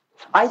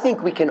 I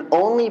think we can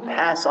only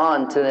pass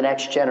on to the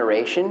next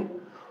generation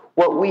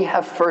what we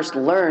have first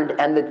learned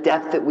and the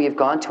depth that we have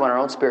gone to in our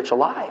own spiritual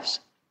lives.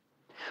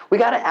 We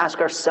got to ask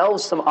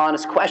ourselves some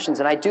honest questions,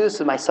 and I do this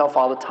with myself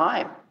all the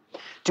time.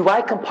 Do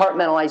I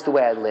compartmentalize the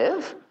way I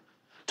live?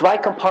 Do I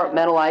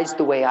compartmentalize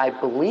the way I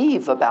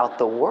believe about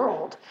the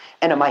world?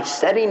 And am I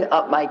setting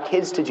up my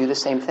kids to do the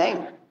same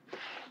thing?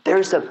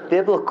 There's a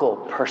biblical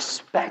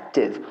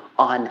perspective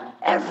on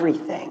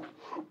everything.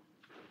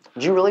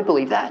 Do you really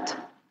believe that?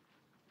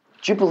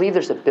 Do you believe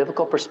there's a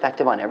biblical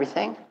perspective on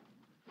everything?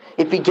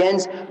 It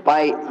begins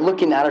by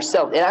looking at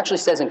ourselves. It actually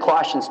says in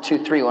Colossians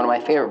 2:3, one of my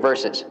favorite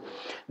verses,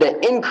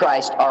 that in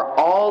Christ are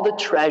all the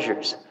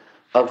treasures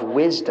of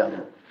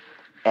wisdom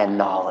and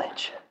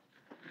knowledge.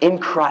 In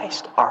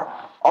Christ are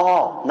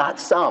all, not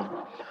some,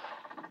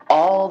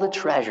 all the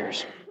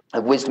treasures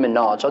of wisdom and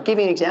knowledge. I'll give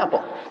you an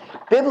example.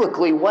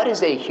 Biblically, what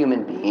is a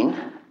human being?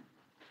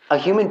 A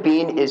human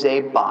being is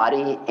a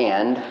body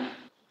and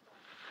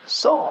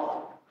soul.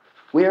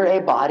 We are a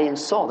body and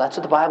soul. That's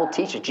what the Bible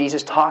teaches.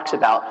 Jesus talks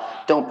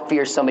about, don't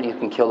fear somebody who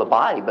can kill the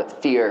body,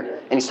 but fear,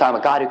 and he's talking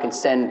about God who can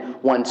send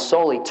one's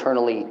soul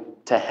eternally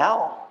to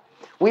hell.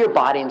 We are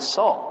body and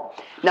soul.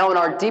 Now, in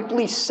our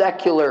deeply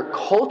secular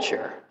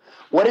culture,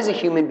 what is a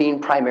human being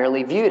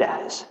primarily viewed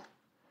as?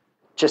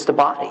 Just a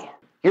body.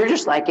 You're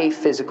just like a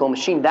physical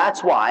machine.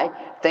 That's why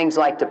things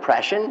like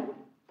depression,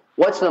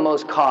 what's the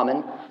most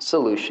common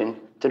solution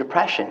to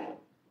depression?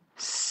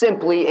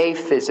 Simply a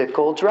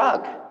physical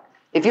drug.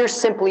 If you're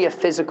simply a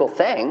physical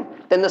thing,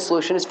 then the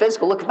solution is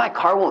physical. Look, if my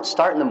car won't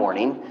start in the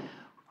morning,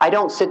 I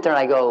don't sit there and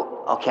I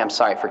go, okay, I'm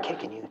sorry for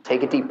kicking you.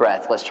 Take a deep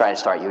breath. Let's try to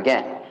start you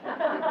again.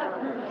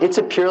 It's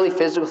a purely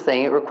physical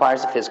thing. It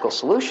requires a physical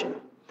solution.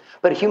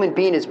 But a human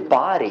being is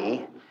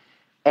body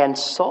and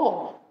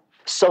soul.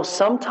 So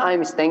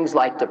sometimes things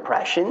like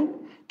depression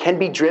can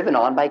be driven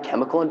on by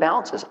chemical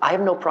imbalances. I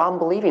have no problem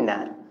believing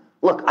that.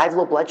 Look, I have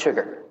low blood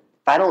sugar.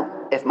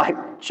 If my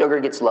sugar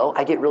gets low,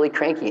 I get really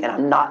cranky, and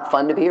I'm not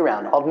fun to be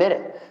around. I'll admit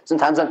it.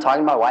 Sometimes I'm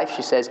talking to my wife.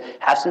 She says,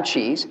 have some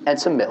cheese and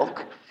some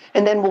milk,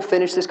 and then we'll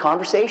finish this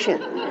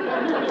conversation.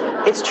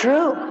 It's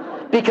true,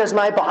 because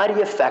my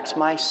body affects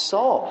my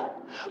soul.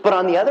 But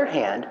on the other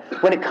hand,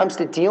 when it comes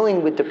to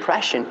dealing with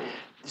depression,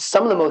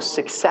 some of the most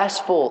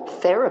successful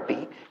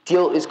therapy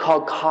is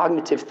called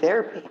cognitive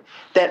therapy,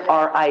 that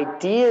our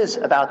ideas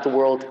about the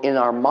world in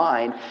our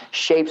mind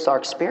shapes our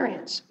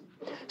experience.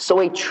 So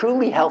a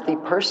truly healthy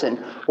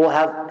person will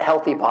have a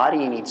healthy body.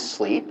 You need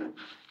sleep.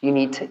 You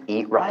need to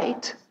eat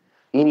right.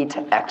 You need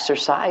to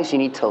exercise. You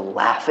need to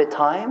laugh at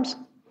times.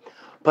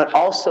 But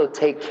also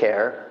take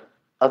care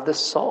of the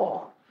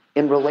soul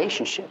in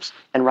relationships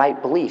and right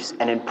beliefs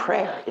and in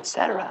prayer,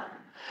 etc.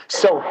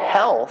 So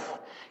health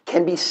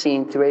can be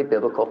seen through a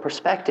biblical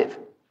perspective.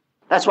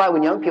 That's why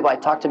when young people, I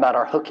talked about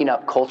our hooking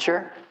up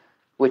culture,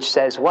 which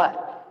says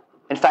what?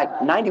 In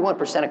fact,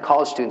 91% of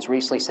college students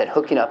recently said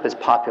hooking up is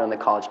popular on the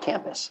college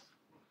campus.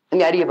 And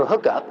the idea of a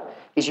hookup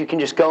is you can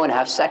just go and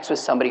have sex with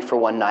somebody for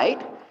one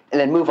night and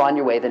then move on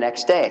your way the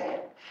next day.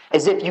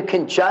 As if you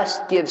can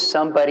just give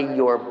somebody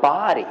your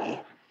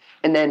body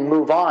and then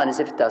move on as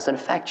if it doesn't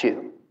affect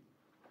you.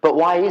 But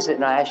why is it,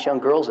 and I ask young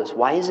girls this,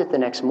 why is it the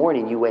next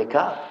morning you wake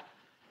up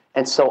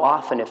and so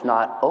often, if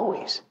not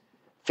always,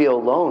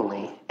 feel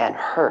lonely and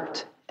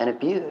hurt and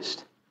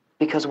abused?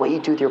 Because what you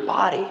do with your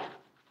body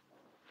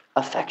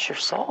affects your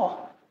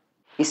soul.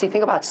 You see,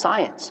 think about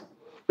science.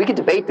 We could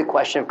debate the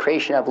question of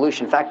creation and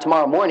evolution. In fact,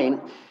 tomorrow morning,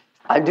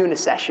 I'm doing a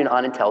session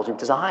on intelligent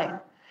design.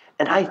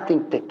 And I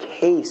think the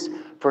case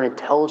for an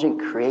intelligent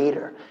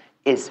creator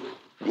is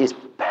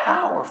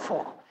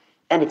powerful.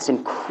 And it's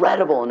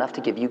incredible enough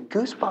to give you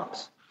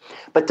goosebumps.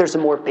 But there's a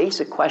more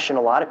basic question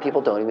a lot of people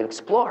don't even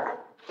explore.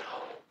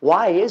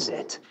 Why is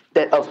it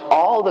that of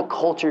all the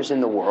cultures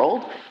in the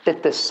world,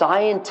 that the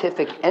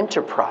scientific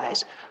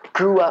enterprise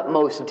grew up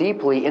most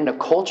deeply in a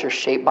culture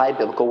shaped by a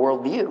biblical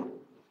worldview?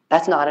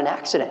 That's not an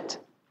accident.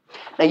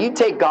 Now, you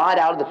take God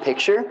out of the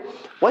picture,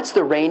 what's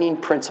the reigning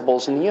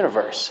principles in the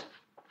universe?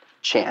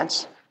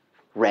 Chance,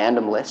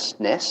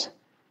 randomlessness,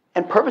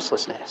 and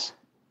purposelessness.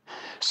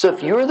 So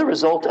if you're the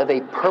result of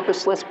a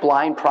purposeless,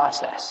 blind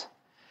process,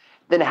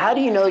 then how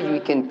do you know you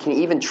can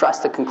even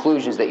trust the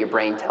conclusions that your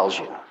brain tells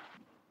you?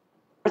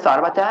 Ever thought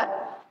about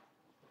that?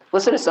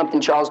 Listen to something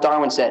Charles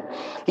Darwin said.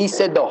 He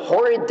said, the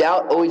horrid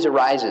doubt always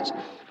arises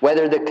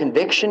whether the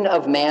conviction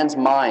of man's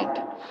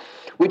mind,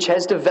 which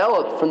has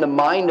developed from the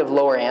mind of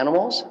lower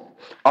animals,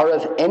 are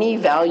of any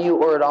value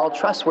or at all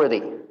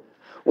trustworthy.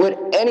 Would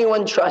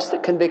anyone trust the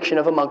conviction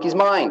of a monkey's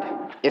mind,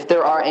 if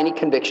there are any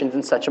convictions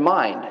in such a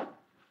mind?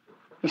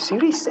 You see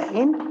what he's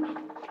saying?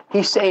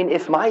 He's saying,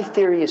 if my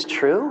theory is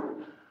true,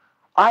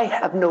 I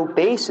have no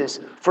basis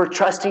for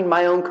trusting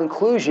my own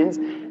conclusions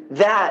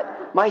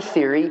that my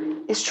theory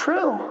is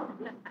true.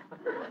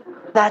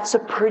 That's a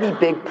pretty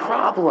big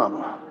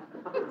problem.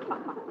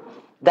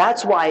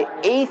 That's why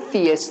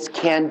atheists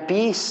can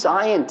be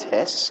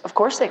scientists. Of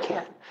course they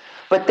can.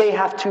 But they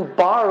have to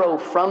borrow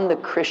from the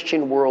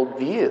Christian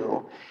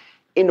worldview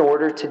in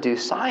order to do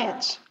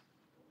science.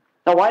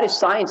 Now, why does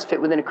science fit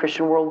within a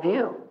Christian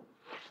worldview?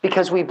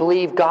 because we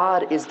believe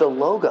God is the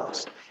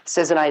Logos. It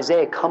says in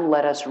Isaiah, come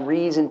let us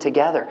reason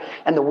together.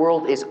 And the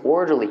world is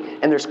orderly,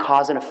 and there's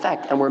cause and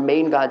effect, and we're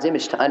made in God's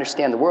image to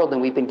understand the world,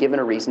 and we've been given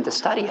a reason to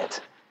study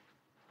it.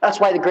 That's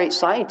why the great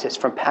scientists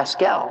from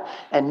Pascal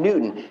and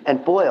Newton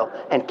and Boyle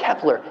and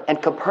Kepler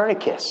and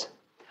Copernicus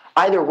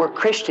either were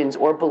Christians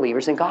or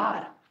believers in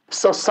God.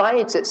 So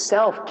science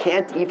itself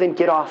can't even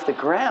get off the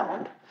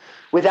ground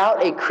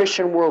without a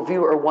Christian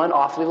worldview or one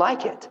awfully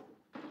like it.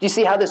 Do you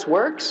see how this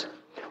works?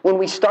 When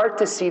we start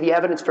to see the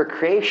evidence for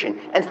creation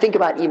and think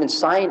about even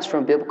science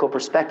from a biblical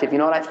perspective, you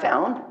know what I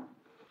found?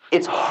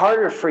 It's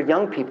harder for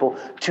young people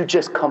to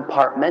just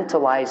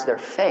compartmentalize their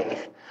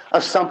faith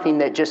of something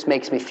that just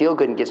makes me feel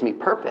good and gives me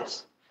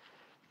purpose.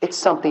 It's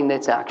something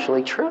that's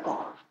actually true.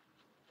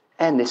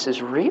 And this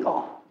is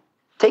real.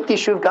 Take the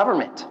issue of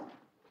government.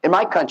 In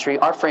my country,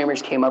 our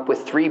framers came up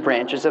with 3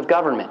 branches of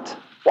government.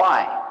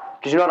 Why?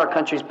 Because you know what our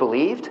country's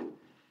believed?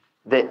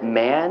 That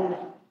man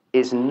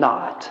is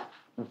not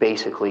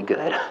basically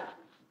good.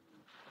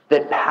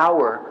 That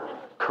power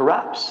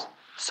corrupts.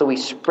 So we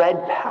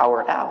spread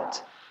power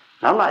out.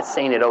 And I'm not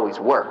saying it always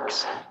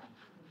works,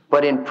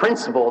 but in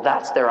principle,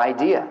 that's their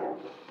idea.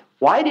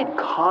 Why did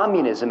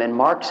communism and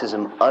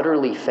Marxism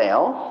utterly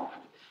fail?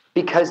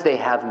 Because they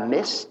have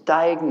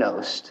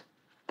misdiagnosed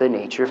the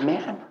nature of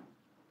man.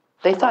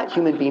 They thought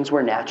human beings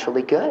were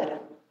naturally good.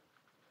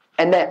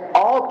 And that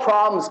all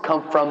problems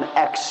come from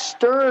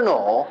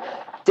external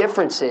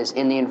differences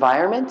in the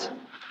environment.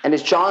 And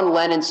as John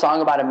Lennon's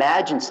song about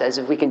Imagine says,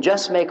 if we can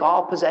just make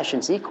all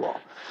possessions equal,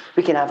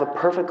 we can have a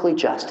perfectly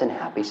just and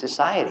happy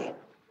society.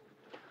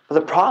 But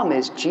the problem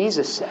is,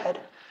 Jesus said,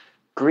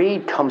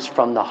 greed comes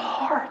from the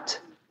heart.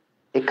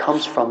 It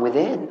comes from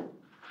within.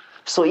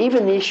 So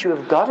even the issue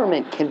of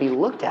government can be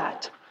looked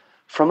at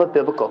from a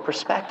biblical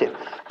perspective.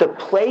 The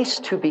place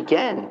to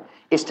begin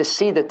is to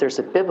see that there's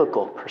a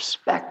biblical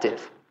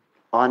perspective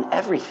on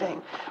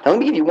everything. Now let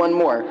me give you one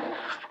more,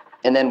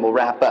 and then we'll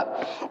wrap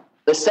up.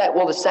 The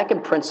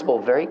second principle,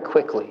 very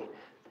quickly,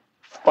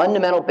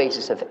 fundamental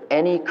basis of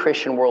any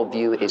Christian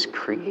worldview is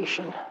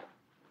creation.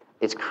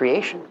 It's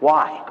creation.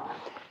 Why?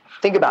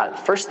 Think about it.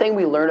 The first thing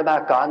we learn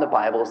about God in the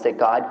Bible is that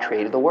God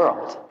created the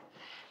world.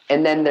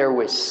 And then there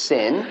was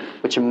sin,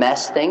 which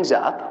messed things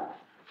up.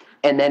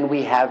 And then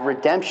we have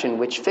redemption,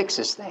 which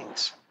fixes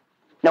things.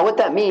 Now what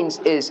that means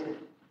is,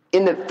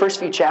 in the first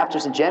few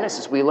chapters of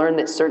Genesis, we learn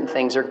that certain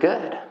things are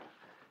good.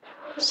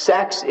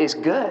 Sex is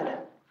good.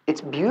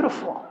 It's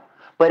beautiful.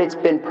 But it's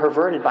been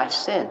perverted by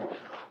sin.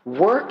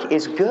 Work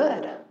is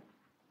good.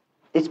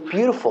 It's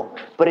beautiful,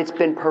 but it's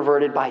been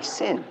perverted by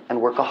sin and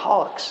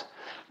workaholics.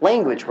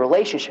 Language,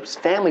 relationships,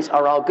 families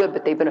are all good,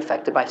 but they've been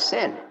affected by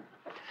sin.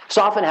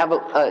 So I often have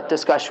a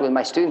discussion with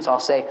my students. I'll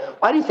say,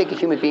 why do you think a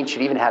human being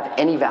should even have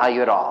any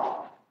value at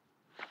all?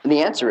 And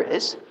the answer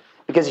is,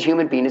 because a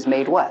human being is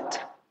made what?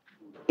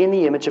 In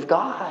the image of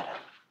God.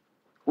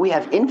 We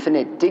have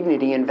infinite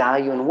dignity and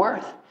value and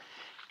worth.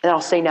 And I'll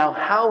say, now,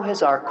 how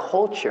has our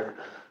culture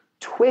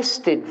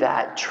twisted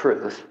that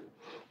truth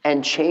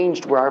and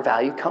changed where our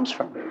value comes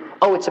from?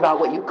 Oh, it's about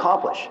what you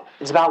accomplish.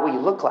 It's about what you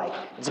look like.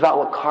 It's about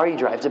what car you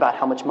drive. It's about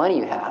how much money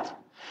you have.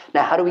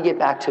 Now, how do we get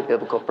back to a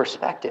biblical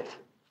perspective?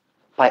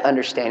 By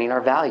understanding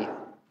our value.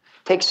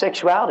 Take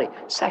sexuality.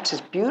 Sex is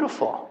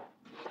beautiful.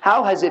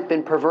 How has it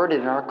been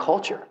perverted in our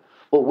culture?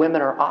 Well,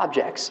 women are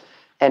objects,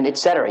 and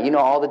etc. You know,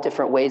 all the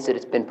different ways that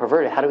it's been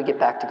perverted. How do we get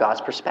back to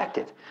God's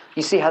perspective?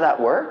 You see how that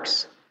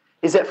works?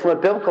 Is that from a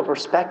biblical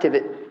perspective,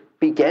 it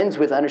begins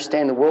with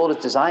understanding the world is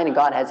designed and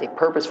God has a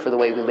purpose for the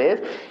way we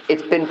live.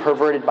 It's been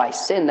perverted by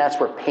sin. That's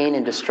where pain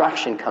and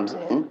destruction comes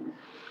in.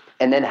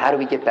 And then how do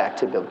we get back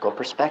to a biblical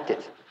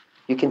perspective?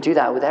 You can do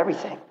that with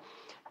everything.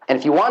 And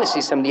if you want to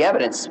see some of the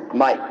evidence,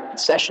 my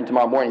session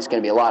tomorrow morning is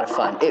going to be a lot of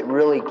fun. It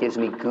really gives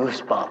me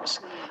goosebumps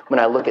when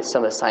I look at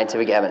some of the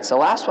scientific evidence. The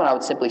last one I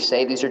would simply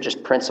say, these are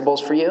just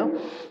principles for you.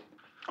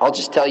 I'll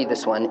just tell you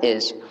this one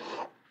is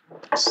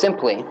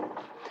simply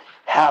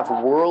have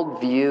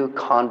worldview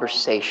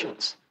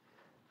conversations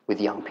with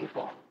young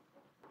people.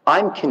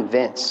 I'm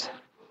convinced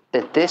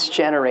that this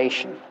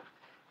generation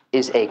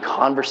is a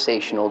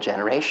conversational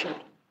generation.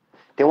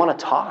 They want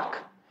to talk.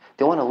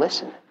 They want to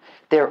listen.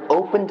 They're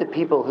open to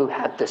people who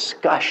have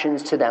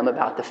discussions to them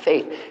about the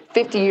faith.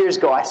 50 years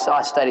ago, I saw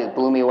a study that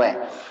blew me away.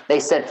 They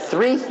said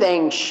 3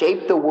 things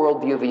shape the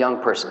worldview of a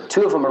young person.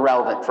 2 of them are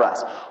relevant for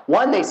us.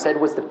 One, they said,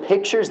 was the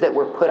pictures that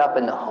were put up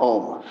in the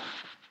home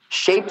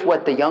shaped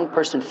what the young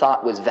person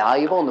thought was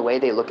valuable in the way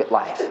they look at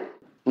life.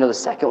 You know the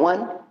second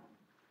one?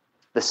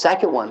 The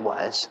second one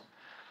was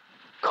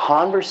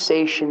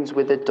conversations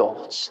with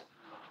adults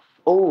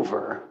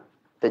over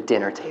the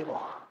dinner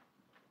table.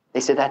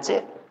 They said that's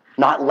it.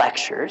 Not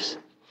lectures,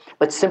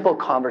 but simple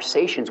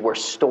conversations where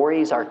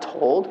stories are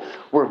told,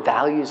 where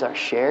values are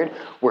shared,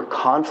 where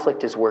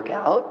conflict is worked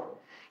out.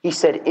 He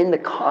said in the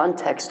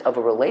context of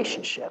a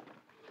relationship,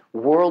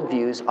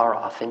 worldviews are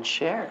often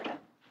shared.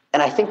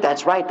 And I think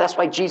that's right. That's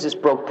why Jesus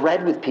broke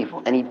bread with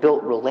people and he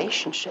built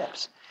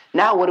relationships.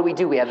 Now what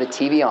do? We have the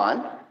TV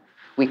on.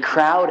 We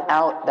crowd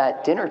out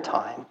that dinner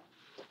time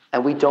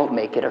and we don't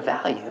make it a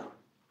value.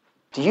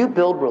 Do you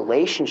build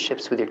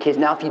relationships with your kids?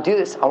 Now, if you do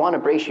this, I want to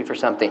brace you for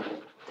something.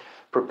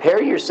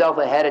 Prepare yourself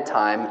ahead of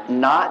time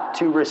not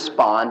to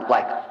respond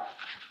like,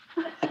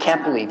 I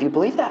can't believe you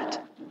believe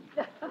that.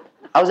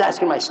 I was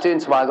asking my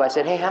students a while ago, I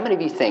said, hey, how many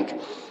of you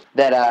think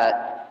that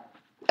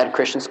at a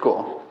Christian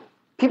school,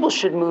 people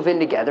should move in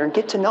together and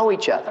get to know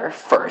each other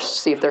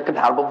first, see if they're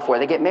compatible before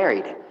they get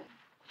married?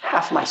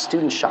 Half of my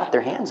students shot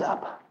their hands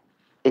up.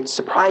 It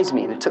surprised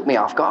me and it took me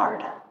off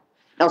guard.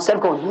 Now, instead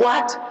of going,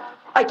 what?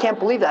 I can't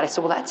believe that. I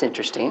said, well, that's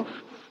interesting.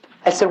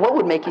 I said, what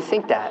would make you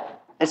think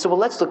that? I said, well,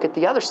 let's look at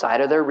the other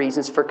side. Are there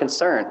reasons for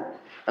concern?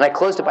 And I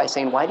closed it by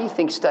saying, why do you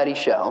think studies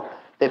show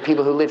that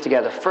people who live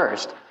together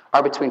first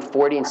are between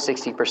 40 and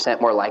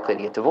 60% more likely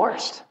to get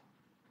divorced?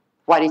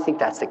 Why do you think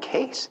that's the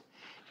case?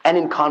 And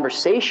in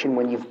conversation,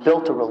 when you've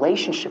built a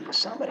relationship with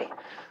somebody,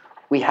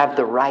 we have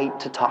the right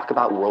to talk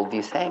about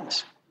worldview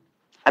things.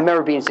 I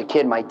remember being as a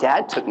kid, my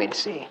dad took me to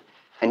see,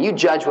 and you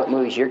judge what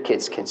movies your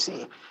kids can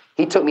see.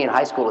 He took me in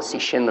high school to see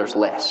Schindler's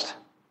List,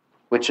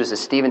 which was a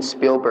Steven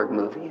Spielberg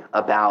movie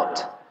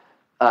about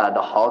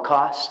the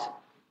Holocaust,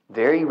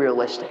 very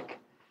realistic.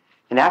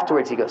 And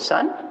afterwards he goes,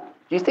 son,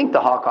 do you think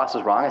the Holocaust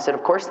is wrong? I said,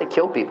 of course they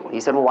kill people. He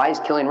said, well, why is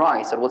killing wrong?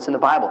 He said, well, it's in the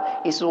Bible.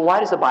 He said, well, why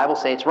does the Bible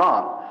say it's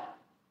wrong?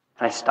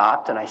 And I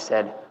stopped and I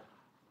said,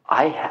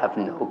 I have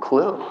no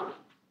clue.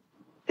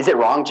 Is it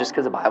wrong just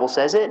because the Bible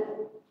says it?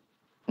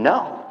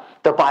 No.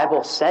 The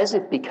Bible says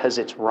it because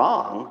it's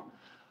wrong.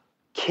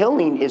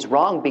 Killing is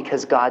wrong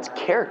because God's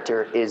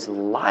character is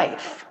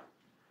life,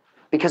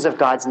 because of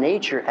God's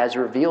nature as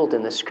revealed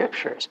in the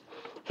Scriptures.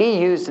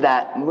 He used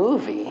that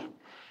movie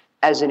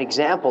as an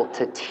example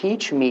to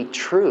teach me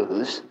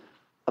truths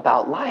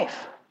about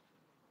life.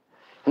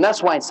 And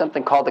that's why in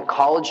something called the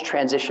College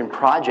Transition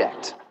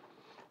Project,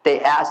 they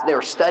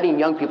were studying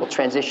young people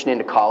transition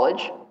into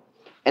college,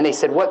 and they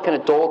said, what can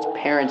adults,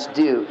 parents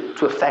do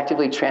to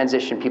effectively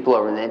transition people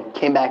over? And then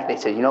came back and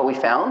they said, you know what we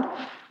found?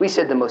 We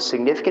said the most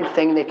significant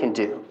thing they can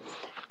do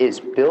is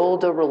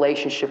build a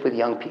relationship with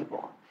young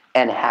people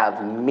and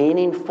have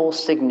meaningful,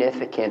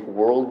 significant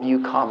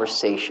worldview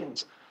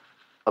conversations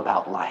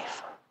about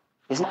life.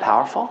 Isn't it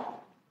powerful?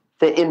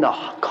 That in the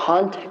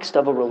context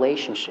of a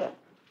relationship,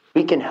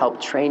 we can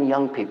help train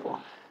young people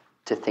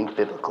to think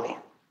biblically.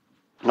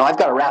 Now, I've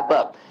got to wrap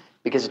up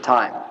because of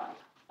time.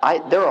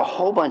 There are a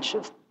whole bunch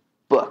of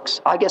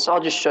books. I guess I'll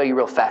just show you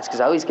real fast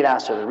because I always get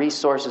asked, are there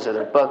resources, are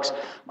there books?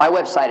 My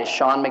website is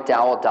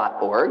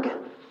seanmcdowell.org,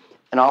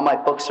 and all my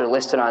books are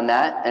listed on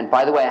that. And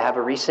by the way, I have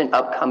a recent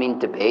upcoming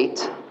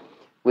debate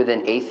with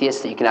an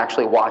atheist that you can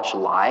actually watch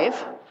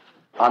live.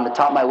 On the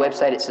top of my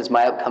website, it says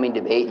my upcoming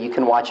debate. You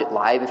can watch it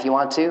live if you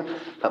want to,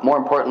 but more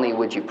importantly,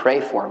 would you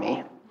pray for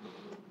me?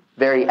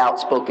 Very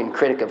outspoken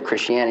critic of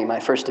Christianity, my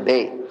first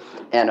debate,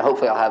 and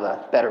hopefully I'll have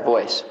a better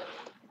voice.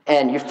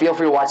 And you feel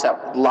free to watch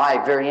that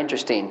live, very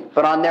interesting.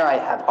 But on there I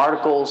have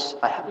articles,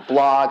 I have a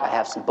blog, I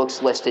have some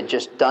books listed,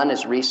 just done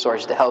as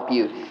resources to help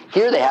you.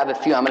 Here they have a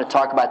few I'm going to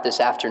talk about this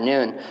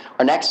afternoon.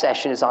 Our next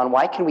session is on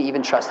why can we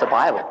even trust the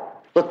Bible?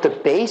 Look, the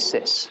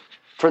basis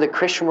for the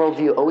Christian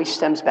worldview always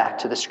stems back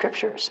to the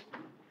Scriptures.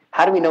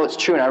 How do we know it's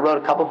true? And I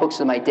wrote a couple books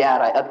with my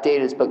dad. I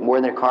updated his book,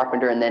 More Than a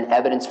Carpenter, and then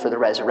Evidence for the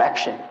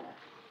Resurrection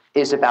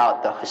is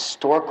about the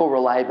historical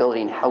reliability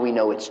and how we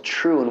know it's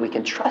true and we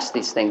can trust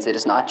these things. It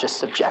is not just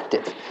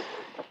subjective.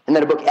 And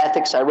then a book,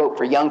 Ethics, I wrote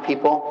for young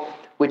people,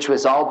 which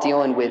was all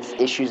dealing with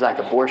issues like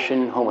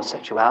abortion,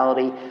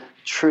 homosexuality,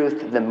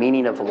 truth, the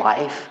meaning of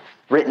life,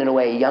 written in a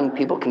way young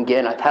people can get.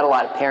 And I've had a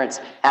lot of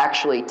parents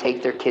actually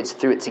take their kids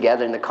through it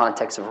together in the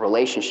context of a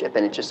relationship,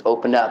 and it just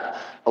opened up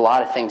a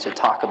lot of things to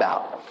talk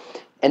about.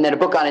 And then a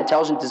book on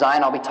intelligent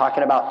design I'll be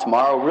talking about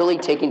tomorrow, really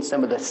taking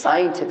some of the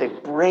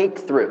scientific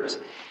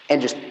breakthroughs and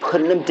just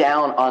putting them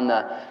down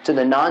to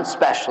the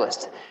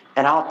non-specialist.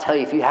 And I'll tell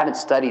you, if you haven't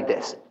studied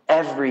this,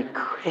 every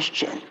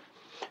Christian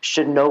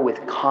should know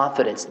with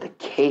confidence the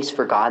case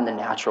for God in the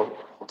natural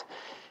world.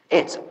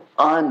 It's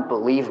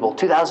unbelievable.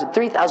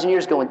 3,000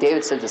 years ago when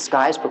David said the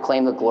skies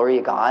proclaim the glory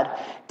of God,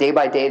 day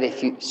by day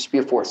they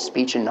spew forth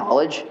speech and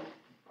knowledge,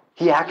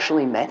 he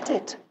actually meant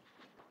it.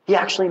 He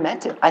actually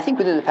meant it. I think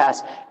within the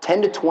past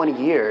 10 to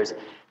 20 years,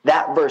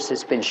 that verse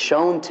has been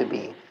shown to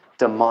be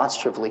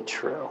demonstrably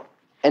true.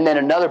 And then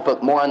another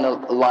book, more on the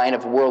line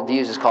of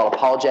worldviews, is called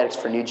Apologetics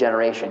for a New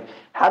Generation.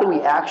 How do we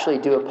actually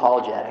do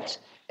apologetics?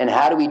 And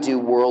how do we do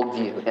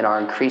worldview in our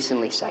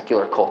increasingly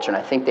secular culture? And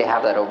I think they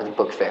have that over the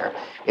book fair,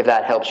 if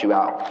that helps you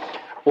out.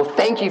 Well,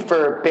 thank you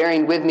for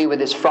bearing with me with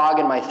this frog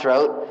in my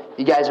throat.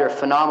 You guys are a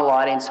phenomenal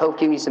audience. Hope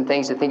giving you some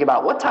things to think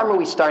about. What time are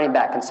we starting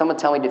back? Can someone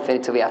tell me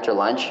definitively after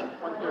lunch?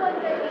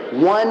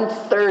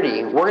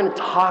 1:30, we're going to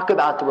talk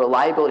about the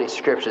reliability of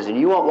Scriptures, and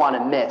you won't want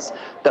to miss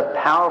the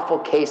powerful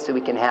case that we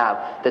can have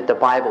that the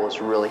Bible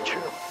is really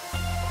true.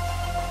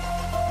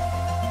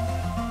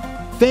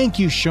 Thank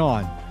you,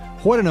 Sean.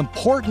 What an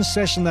important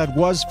session that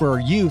was for our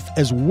youth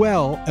as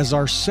well as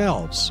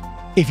ourselves.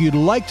 If you'd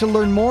like to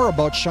learn more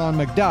about Sean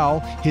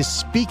McDowell, his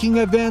speaking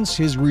events,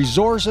 his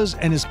resources,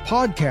 and his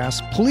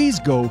podcast, please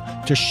go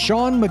to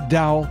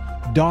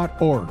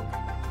seanmcdowell.org.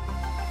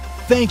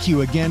 Thank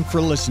you again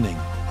for listening.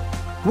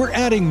 We're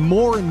adding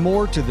more and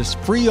more to this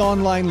free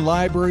online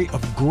library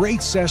of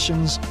great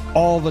sessions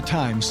all the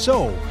time.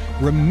 So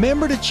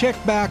remember to check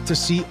back to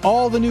see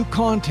all the new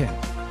content.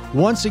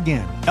 Once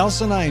again,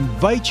 Elsa and I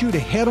invite you to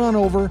head on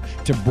over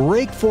to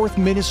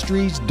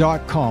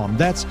breakforthministries.com.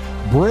 That's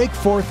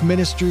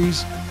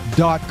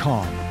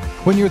breakforthministries.com.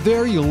 When you're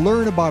there, you'll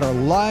learn about our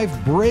live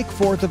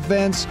Breakforth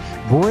events,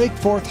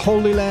 Breakforth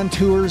Holy Land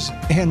tours,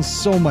 and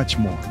so much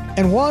more.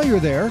 And while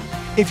you're there,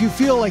 if you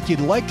feel like you'd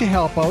like to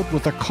help out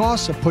with the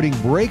cost of putting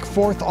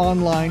Breakforth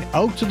online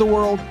out to the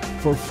world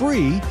for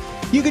free,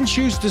 you can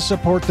choose to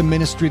support the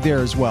ministry there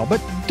as well. But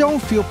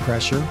don't feel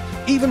pressure.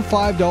 Even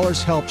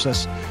 $5 helps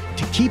us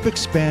to keep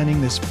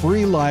expanding this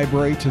free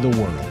library to the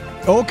world.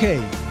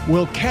 Okay,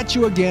 we'll catch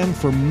you again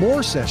for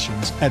more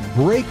sessions at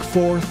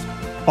Breakforth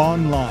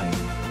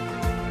Online.